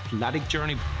entire athletic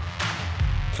journey.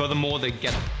 Furthermore, they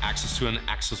get access to an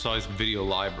exercise video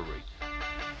library.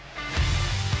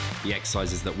 The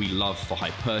exercises that we love for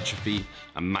hypertrophy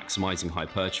and maximizing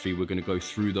hypertrophy, we're going to go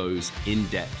through those in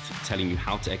depth, telling you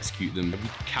how to execute them. We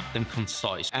kept them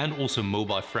concise and also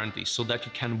mobile friendly so that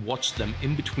you can watch them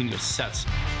in between your sets.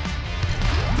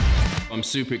 I'm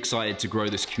super excited to grow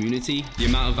this community. The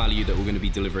amount of value that we're going to be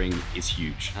delivering is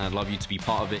huge, and I'd love you to be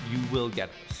part of it. You will get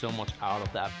so much out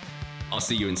of that. I'll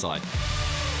see you inside.